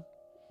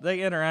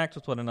interact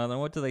with one another.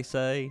 What do they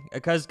say?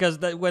 Because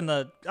when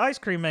the ice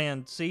cream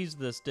man sees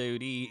this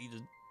dude, he's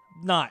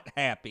not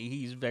happy.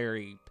 He's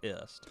very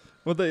pissed.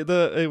 Well,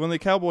 when the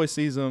cowboy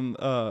sees him,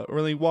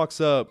 when he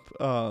walks up,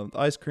 the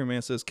ice cream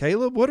man says,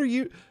 "Caleb, what are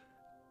you?"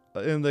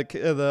 And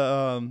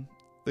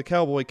the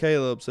cowboy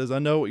Caleb says, "I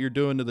know what you're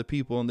doing to the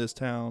people in this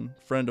town,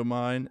 friend of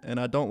mine, and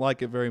I don't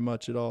like it very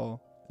much at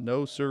all.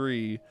 No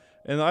siree."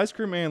 And the ice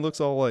cream man looks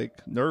all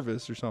like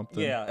nervous or something.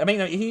 Yeah, I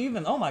mean, he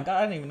even, oh my God,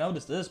 I didn't even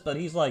notice this, but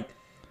he's like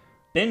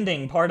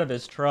bending part of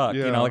his truck.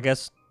 Yeah. You know, I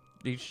guess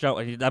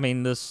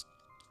this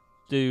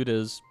dude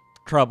is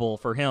trouble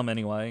for him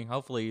anyway.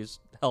 Hopefully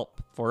he's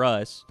help for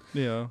us.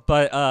 Yeah.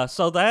 But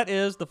so that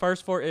is the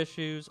first 4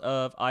 issues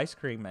of Ice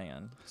Cream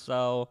Man.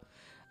 So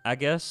I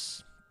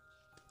guess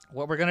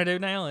what we're going to do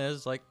now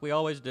is, like we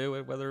always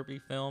do, whether it be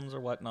films or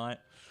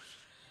whatnot,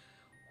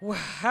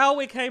 how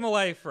we came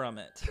away from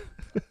it.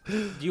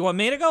 Do you want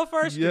me to go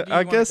first? Yeah, or do you I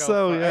wanna guess go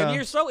so, first? yeah. And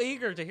you're so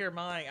eager to hear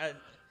mine.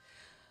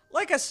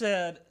 Like I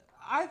said,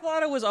 I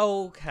thought it was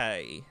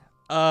okay.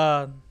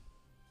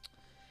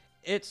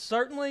 It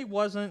certainly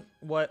wasn't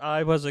what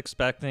I was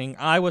expecting.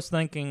 I was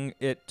thinking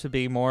it to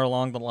be more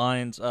along the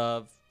lines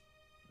of...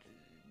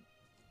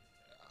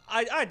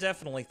 I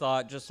definitely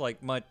thought, just like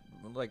a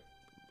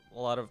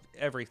lot of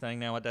everything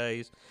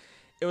nowadays,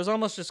 it was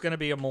almost just going to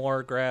be a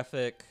more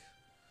graphic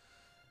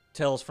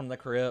Tales from the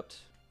Crypt.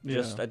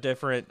 Just a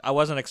different... I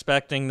wasn't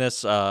expecting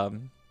this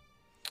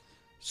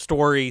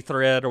story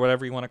thread or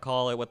whatever you want to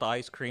call it with the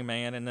Ice Cream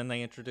Man, and then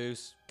they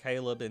introduce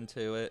Caleb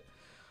into it.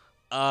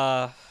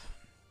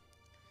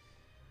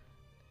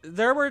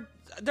 There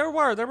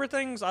were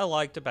things I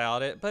liked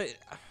about it, but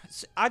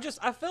I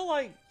feel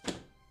like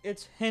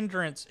its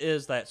hindrance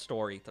is that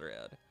story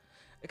thread.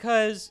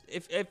 Because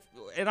if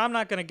and I'm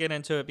not going to get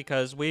into it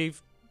because we've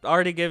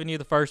already given you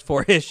the first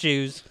 4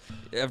 issues.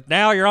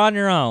 Now you're on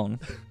your own.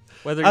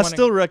 Whether you I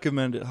still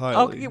recommend it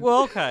highly. Okay,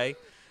 well, okay.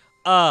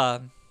 I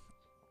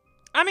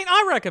mean,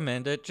 I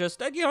recommend it. Just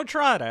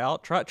try it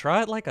out.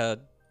 Try it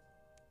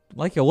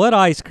like you would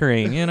ice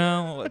cream.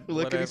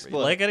 Lickety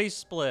split. Lickety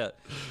split.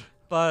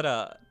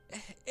 But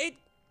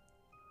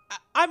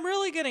I'm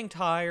really getting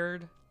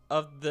tired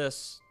of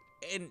this.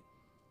 And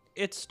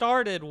it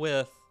started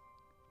with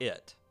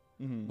it,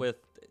 with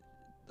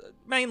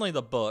mainly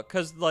the book,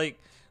 because like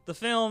the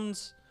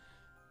films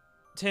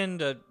tend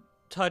to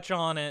touch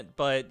on it,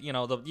 but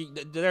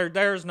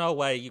there's no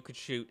way you could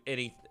shoot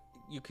any.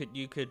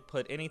 You could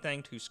put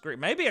anything to screen.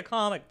 Maybe a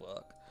comic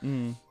book,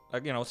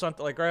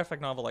 something like graphic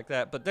novel like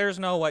that. But there's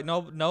no way.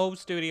 No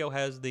studio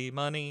has the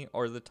money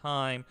or the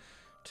time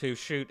to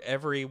shoot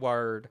every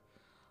word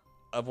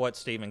of what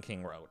Stephen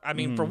King wrote. I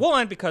mean, for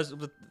one, because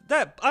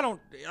that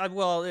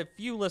if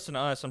you listen to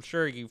us, I'm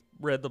sure you've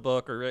read the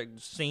book or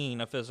seen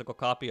a physical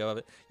copy of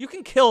it. You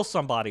can kill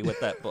somebody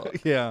with that book.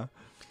 Yeah.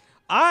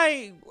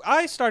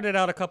 I started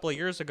out a couple of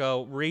years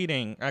ago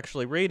reading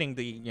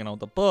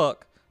the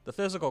book, the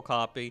physical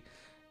copy,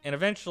 and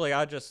eventually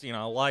I just,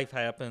 life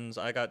happens.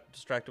 I got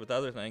distracted with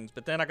other things,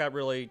 but then I got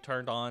really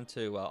turned on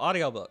to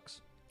audiobooks.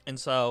 And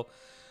so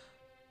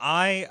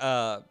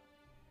I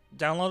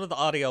downloaded the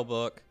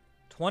audiobook,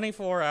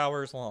 24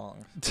 hours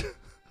long.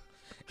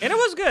 And it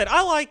was good.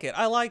 I like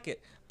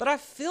it. But I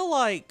feel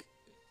like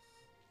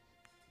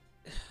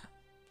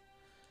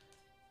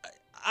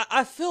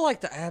I feel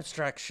like the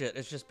abstract shit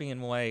is just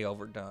being way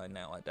overdone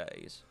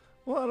nowadays.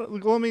 Well,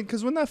 I mean,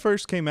 because when that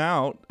first came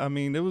out, I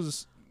mean, it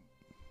was.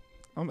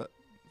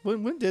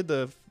 When did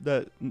the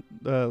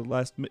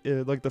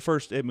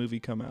first It movie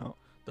come out?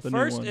 The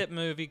first It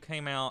movie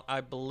came out, I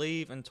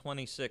believe, in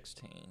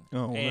 2016.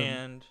 Oh,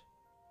 and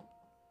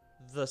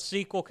the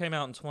sequel came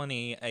out in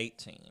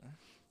 2018.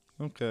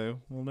 Okay,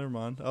 well, never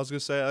mind. I was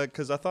gonna say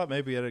because I thought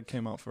maybe it had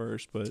came out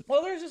first, but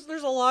well,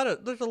 there's a lot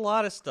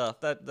of stuff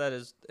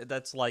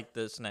that's like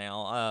this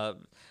now.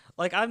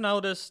 Like I've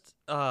noticed.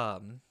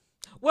 Well,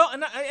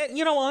 and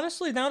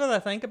honestly, now that I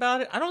think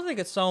about it, I don't think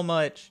it's so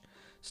much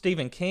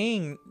Stephen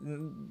King.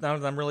 Now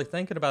that I'm really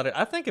thinking about it,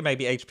 I think it may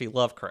be H.P.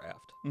 Lovecraft.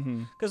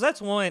 Because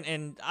that's one,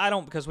 and I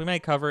don't, because we may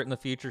cover it in the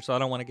future, so I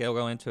don't want to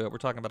go into it. We're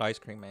talking about Ice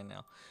Cream Man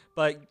now.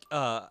 But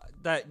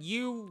that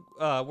you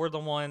were the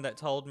one that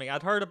told me.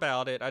 I'd heard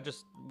about it. I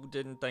just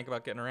didn't think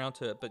about getting around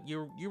to it. But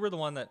you were the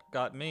one that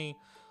got me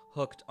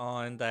hooked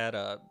on that.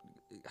 I'm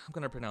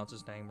going to pronounce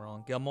his name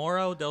wrong.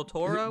 Guillermo del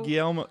Toro?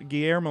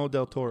 Guillermo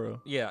del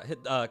Toro. Yeah,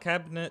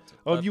 Cabinet.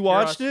 Oh, you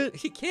watched it?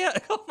 He can't.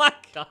 Oh, my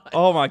God.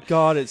 Oh, my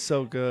God, it's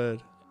so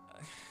good.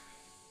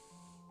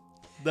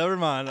 Never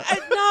mind.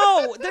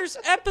 No, there's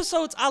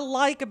episodes I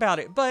like about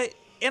it,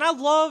 and I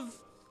love,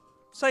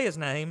 say his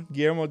name.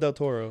 Guillermo del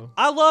Toro.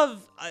 I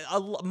love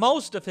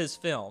most of his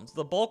films.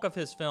 The bulk of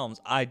his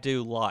films I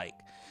do like.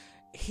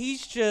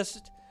 He's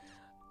just,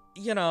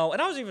 and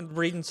I was even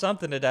reading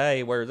something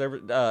today where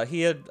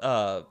he had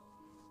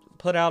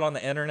put out on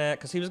the internet,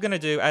 because he was going to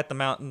do At the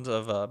Mountains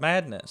of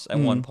Madness at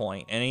one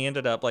point, and he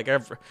ended up,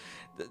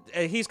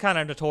 he's kind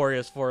of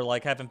notorious for,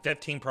 having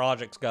 15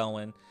 projects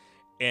going,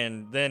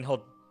 and then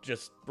he'll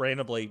just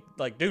randomly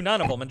do none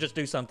of them and just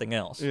do something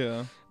else.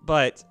 Yeah.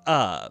 But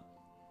and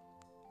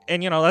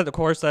that, of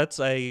course,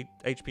 that's a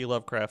H.P.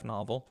 Lovecraft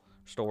novel,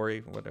 story,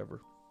 whatever.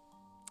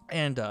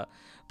 And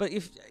but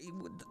if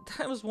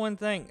that was one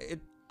thing,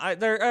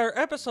 there are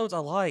episodes I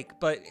like,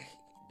 but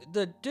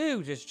the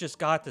dude just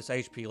got this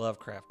H.P.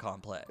 Lovecraft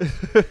complex,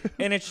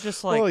 and it's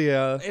just like, well,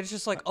 yeah, it's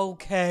just like,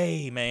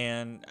 okay,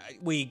 man,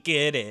 we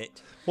get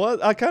it. Well,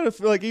 I kind of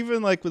feel like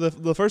even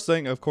with the first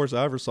thing, of course,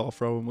 I ever saw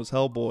from him was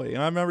Hellboy, and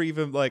I remember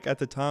even at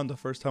the time, the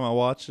first time I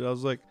watched it, I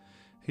was like,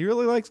 he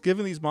really likes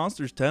giving these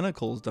monsters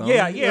tentacles, don't he?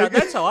 Yeah,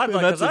 that's how I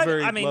like. That's a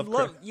very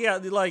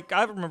Lovecraft.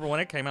 I remember when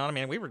it came out. I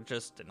mean, we were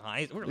just in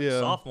we were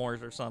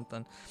sophomores or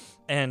something,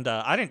 and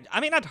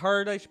I'd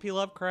heard H.P.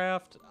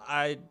 Lovecraft.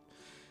 I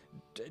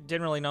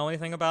didn't really know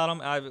anything about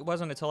him. It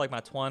wasn't until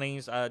my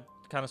 20s I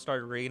kind of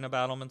started reading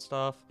about him and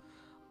stuff.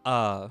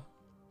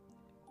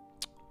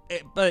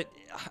 But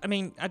I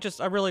mean,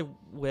 I really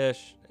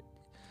wish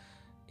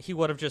he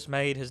would have just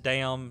made his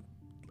damn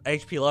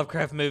H.P.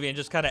 Lovecraft movie and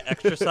just kind of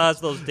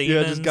exorcised those demons.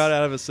 Yeah, just got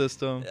out of his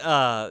system.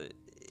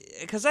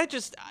 Because I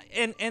just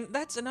and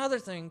that's another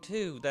thing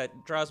too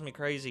that drives me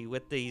crazy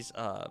with these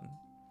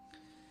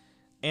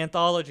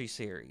anthology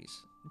series.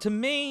 To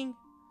me,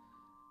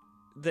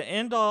 the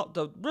end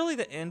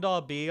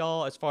all be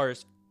all as far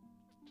as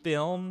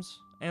films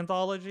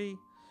anthology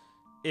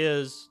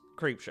is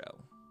Creepshow.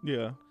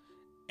 Yeah.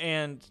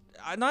 And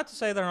not to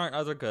say there aren't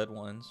other good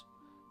ones,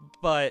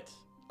 but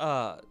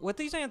with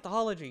these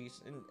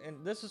anthologies,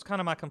 and this is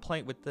kind of my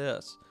complaint with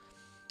this,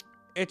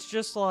 it's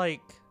just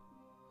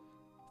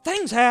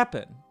things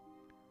happen.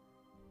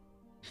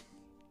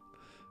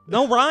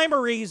 No rhyme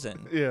or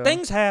reason. Yeah.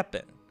 Things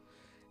happen.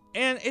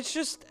 And it's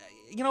just,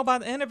 by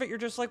the end of it, you're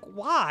just like,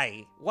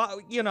 why? Why?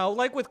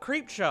 With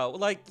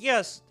Creepshow,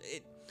 yes,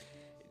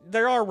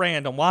 there are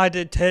random. Why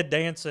did Ted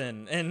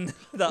Danson and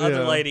the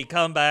other lady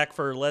come back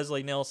for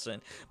Leslie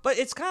Nielsen? But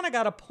it's kind of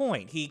got a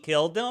point. He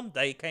killed them.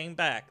 They came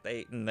back.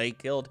 They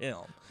killed him.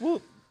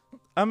 Well,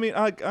 I mean,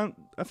 I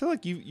feel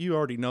like you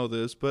already know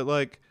this,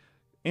 but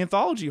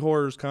anthology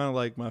horror is kind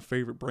of my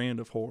favorite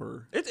brand of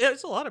horror.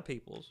 It's a lot of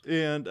people's.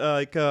 And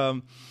I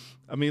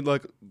mean,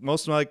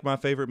 most of my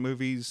favorite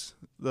movies,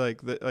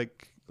 again,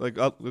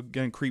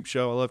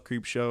 Creepshow. I love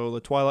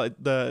Creepshow.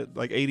 The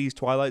 80s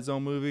Twilight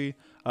Zone movie.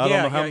 I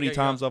don't know how many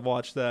times I've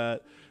watched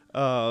that.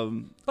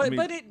 But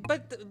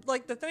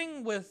the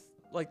thing with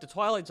the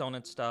Twilight Zone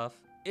and stuff,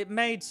 it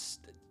made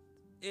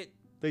it.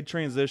 They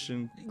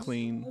transition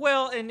clean.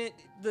 Well, and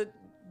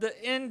the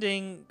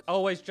ending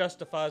always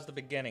justifies the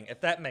beginning,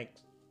 if that makes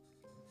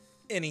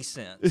any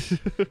sense.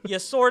 You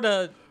sort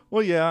of.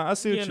 Well, yeah, I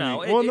see what you mean.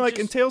 Well,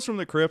 and Tales from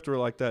the Crypt were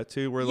like that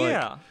too, where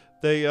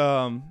they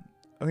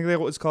I think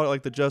it's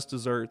called the Just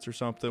Desserts or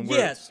something. Where,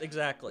 yes,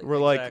 exactly. Where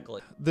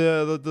exactly.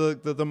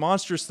 the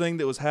monstrous thing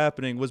that was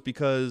happening was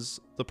because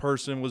the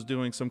person was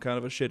doing some kind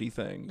of a shitty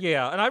thing.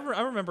 Yeah, and I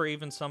remember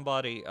even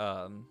somebody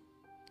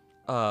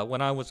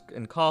when I was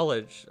in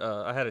college,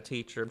 I had a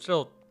teacher. I'm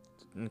still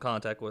in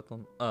contact with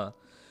him.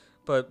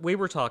 But we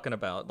were talking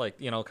about, like,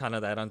 kind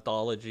of that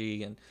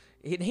anthology, and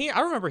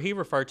I remember he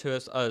referred to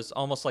us as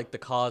almost like the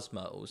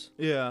cosmos.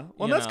 Yeah.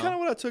 Well, that's kind of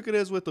what I took it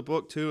as with the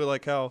book too,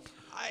 like how.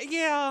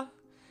 Yeah,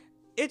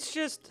 it's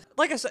just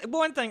like I said.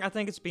 One thing, I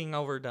think it's being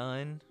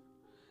overdone,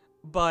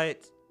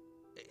 but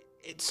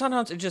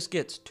sometimes it just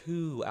gets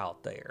too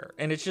out there,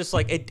 and it's just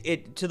like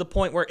it to the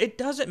point where it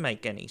doesn't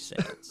make any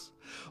sense.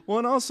 Well,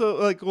 and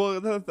also, like,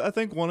 I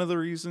think one of the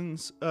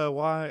reasons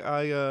why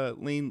I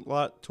lean a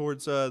lot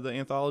towards the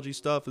anthology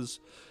stuff is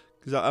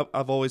because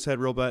I've always had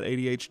real bad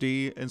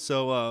ADHD, and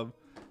so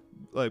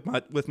like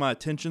with my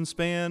attention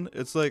span,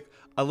 it's like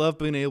I love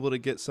being able to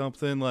get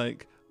something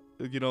like,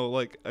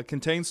 like a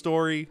contained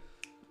story.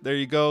 There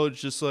you go.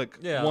 It's just like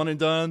one and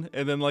done,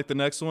 and then like the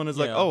next one is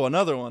like, oh,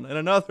 another one and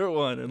another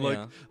one, and like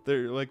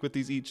they're like with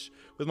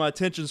my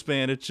attention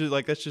span, it's just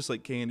like that's just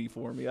like candy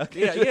for me.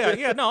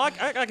 Yeah. No,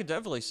 I could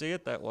definitely see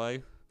it that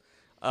way.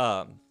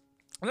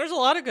 There's a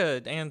lot of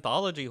good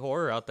anthology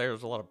horror out there.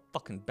 There's a lot of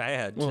fucking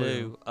bad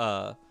too.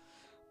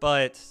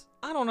 But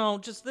I don't know.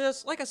 Just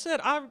this, like I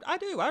said,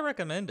 I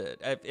recommend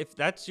it if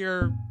that's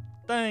your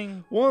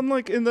thing. Well, and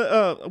like in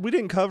the we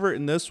didn't cover it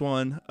in this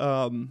one.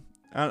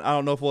 I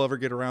don't know if we'll ever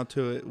get around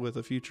to it with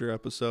a future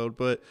episode,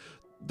 but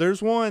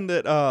there's one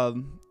that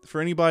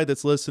for anybody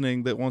that's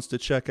listening that wants to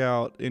check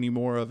out any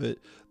more of it,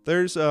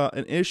 there's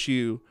an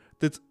issue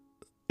it's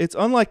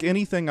unlike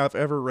anything I've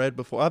ever read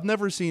before. I've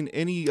never seen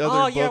any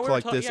other book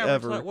like this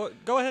ever.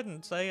 Go ahead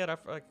and say it.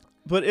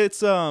 But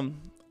it's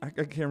I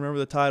can't remember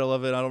the title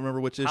of it. I don't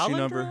remember which issue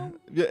number.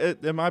 Yeah,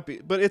 it might be,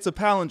 but it's a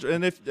palindrome.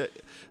 And if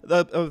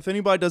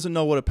anybody doesn't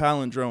know what a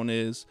palindrome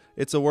is,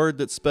 it's a word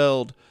that's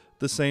spelled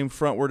the same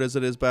frontward as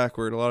it is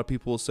backward. A lot of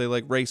people will say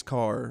like race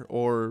car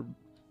or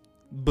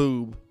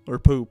boob or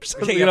poops.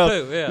 Poop,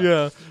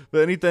 yeah.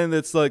 But anything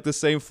that's like the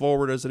same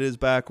forward as it is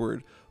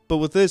backward. But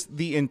with this,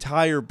 the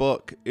entire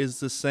book is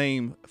the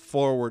same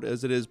forward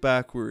as it is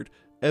backward.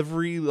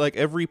 Every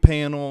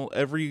panel,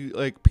 every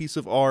like piece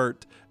of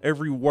art,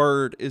 every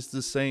word is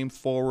the same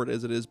forward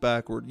as it is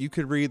backward. You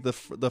could read the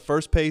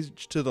first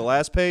page to the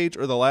last page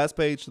or the last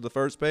page to the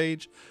first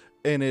page,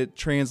 and it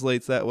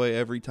translates that way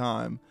every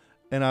time.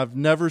 And I've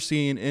never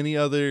seen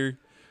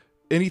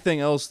anything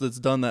else that's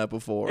done that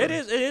before. It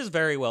is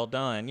very well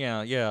done.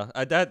 Yeah.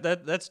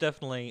 That's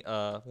definitely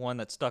one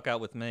that stuck out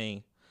with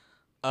me.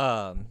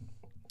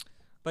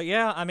 But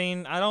yeah, I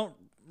mean, I don't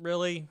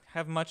really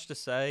have much to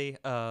say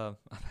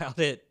about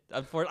it.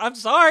 I'm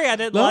sorry I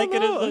didn't like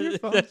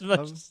it as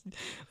much.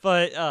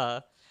 But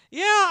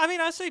yeah, I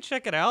mean, I say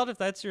check it out if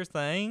that's your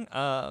thing.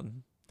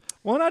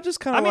 Well, I just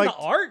kind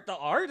of the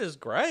art is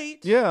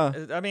great. Yeah.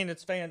 I mean,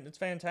 it's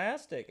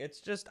fantastic. It's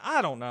just,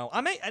 I don't know.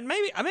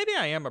 Maybe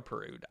I am a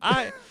prude.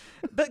 but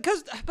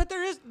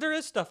there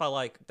is stuff I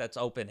like that's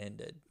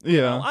open-ended.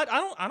 Yeah. I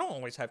don't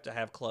always have to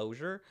have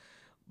closure,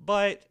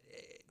 but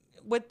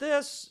with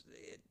this,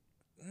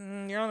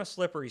 you're on a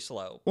slippery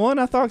slope. Well,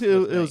 and I thought it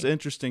was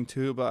interesting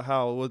too about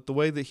how with the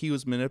way that he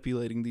was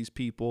manipulating these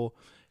people,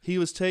 he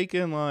was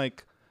taking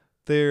like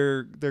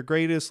their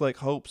greatest like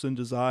hopes and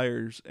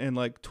desires and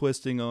like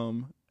twisting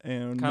them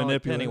and kinda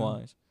manipulating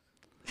like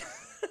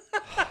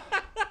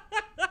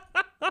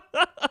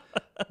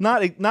Pennywise.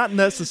 not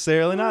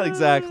necessarily, not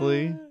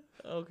exactly.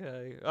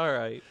 Okay, all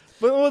right.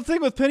 But the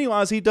thing with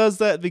Pennywise, he does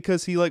that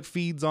because he like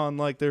feeds on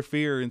like their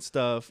fear and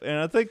stuff. And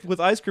I think with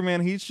Ice Cream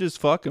Man, he's just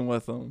fucking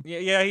with them.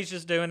 Yeah, he's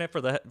just doing it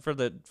for what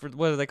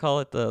do they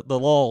call it? The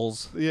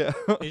lulz. Yeah.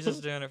 He's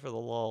just doing it for the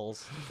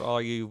lulz for all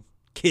you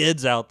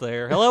kids out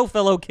there. Hello,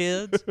 fellow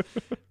kids.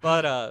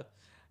 But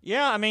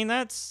yeah, I mean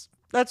that's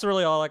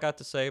really all I got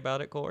to say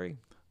about it, Corey.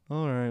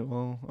 All right,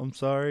 well, I'm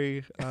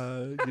sorry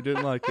you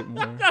didn't like it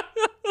more.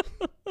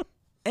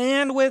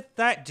 And with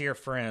that, dear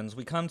friends,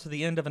 we come to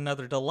the end of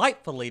another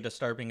delightfully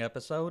disturbing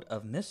episode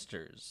of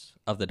Misters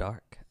of the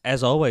Dark.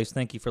 As always,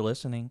 thank you for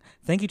listening.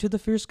 Thank you to the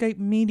Fearscape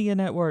Media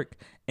Network.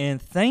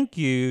 And thank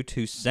you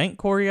to St.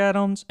 Corey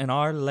Adams and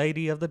Our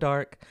Lady of the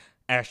Dark,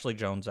 Ashley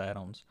Jones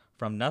Adams,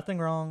 from Nothing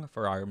Wrong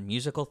for our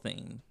musical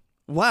theme.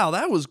 Wow,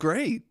 that was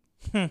great.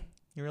 You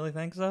really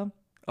think so?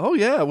 Oh,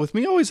 yeah. With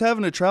me always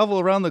having to travel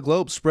around the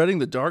globe spreading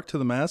the dark to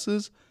the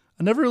masses,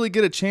 I never really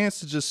get a chance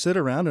to just sit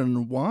around and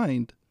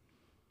unwind.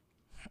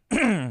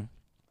 You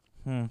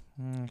know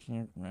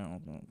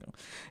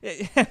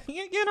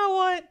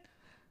what?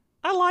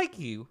 I like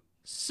you.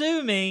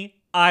 Sue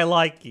me. I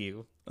like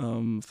you.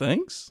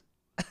 Thanks?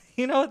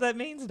 You know what that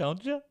means,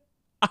 don't you?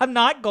 I'm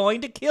not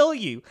going to kill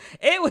you.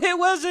 It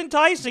was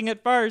enticing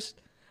at first,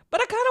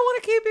 but I kind of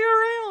want to keep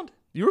you around.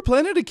 You were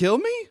planning to kill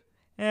me?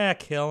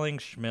 Killing,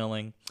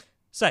 schmilling.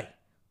 Say,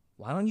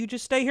 why don't you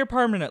just stay here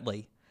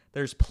permanently?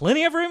 There's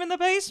plenty of room in the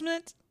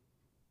basement.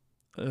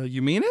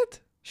 You mean it?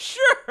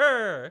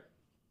 Sure.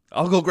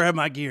 I'll go grab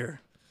my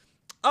gear.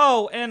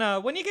 Oh,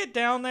 and when you get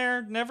down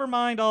there, never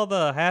mind all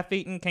the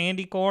half-eaten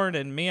candy corn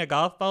and Mia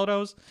Goth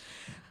photos.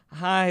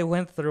 I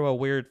went through a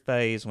weird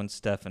phase when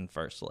Stefan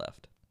first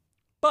left.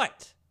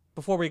 But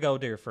before we go,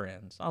 dear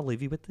friends, I'll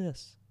leave you with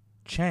this.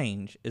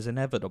 Change is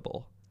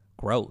inevitable.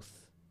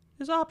 growth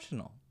is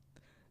optional.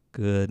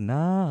 Good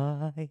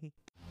night.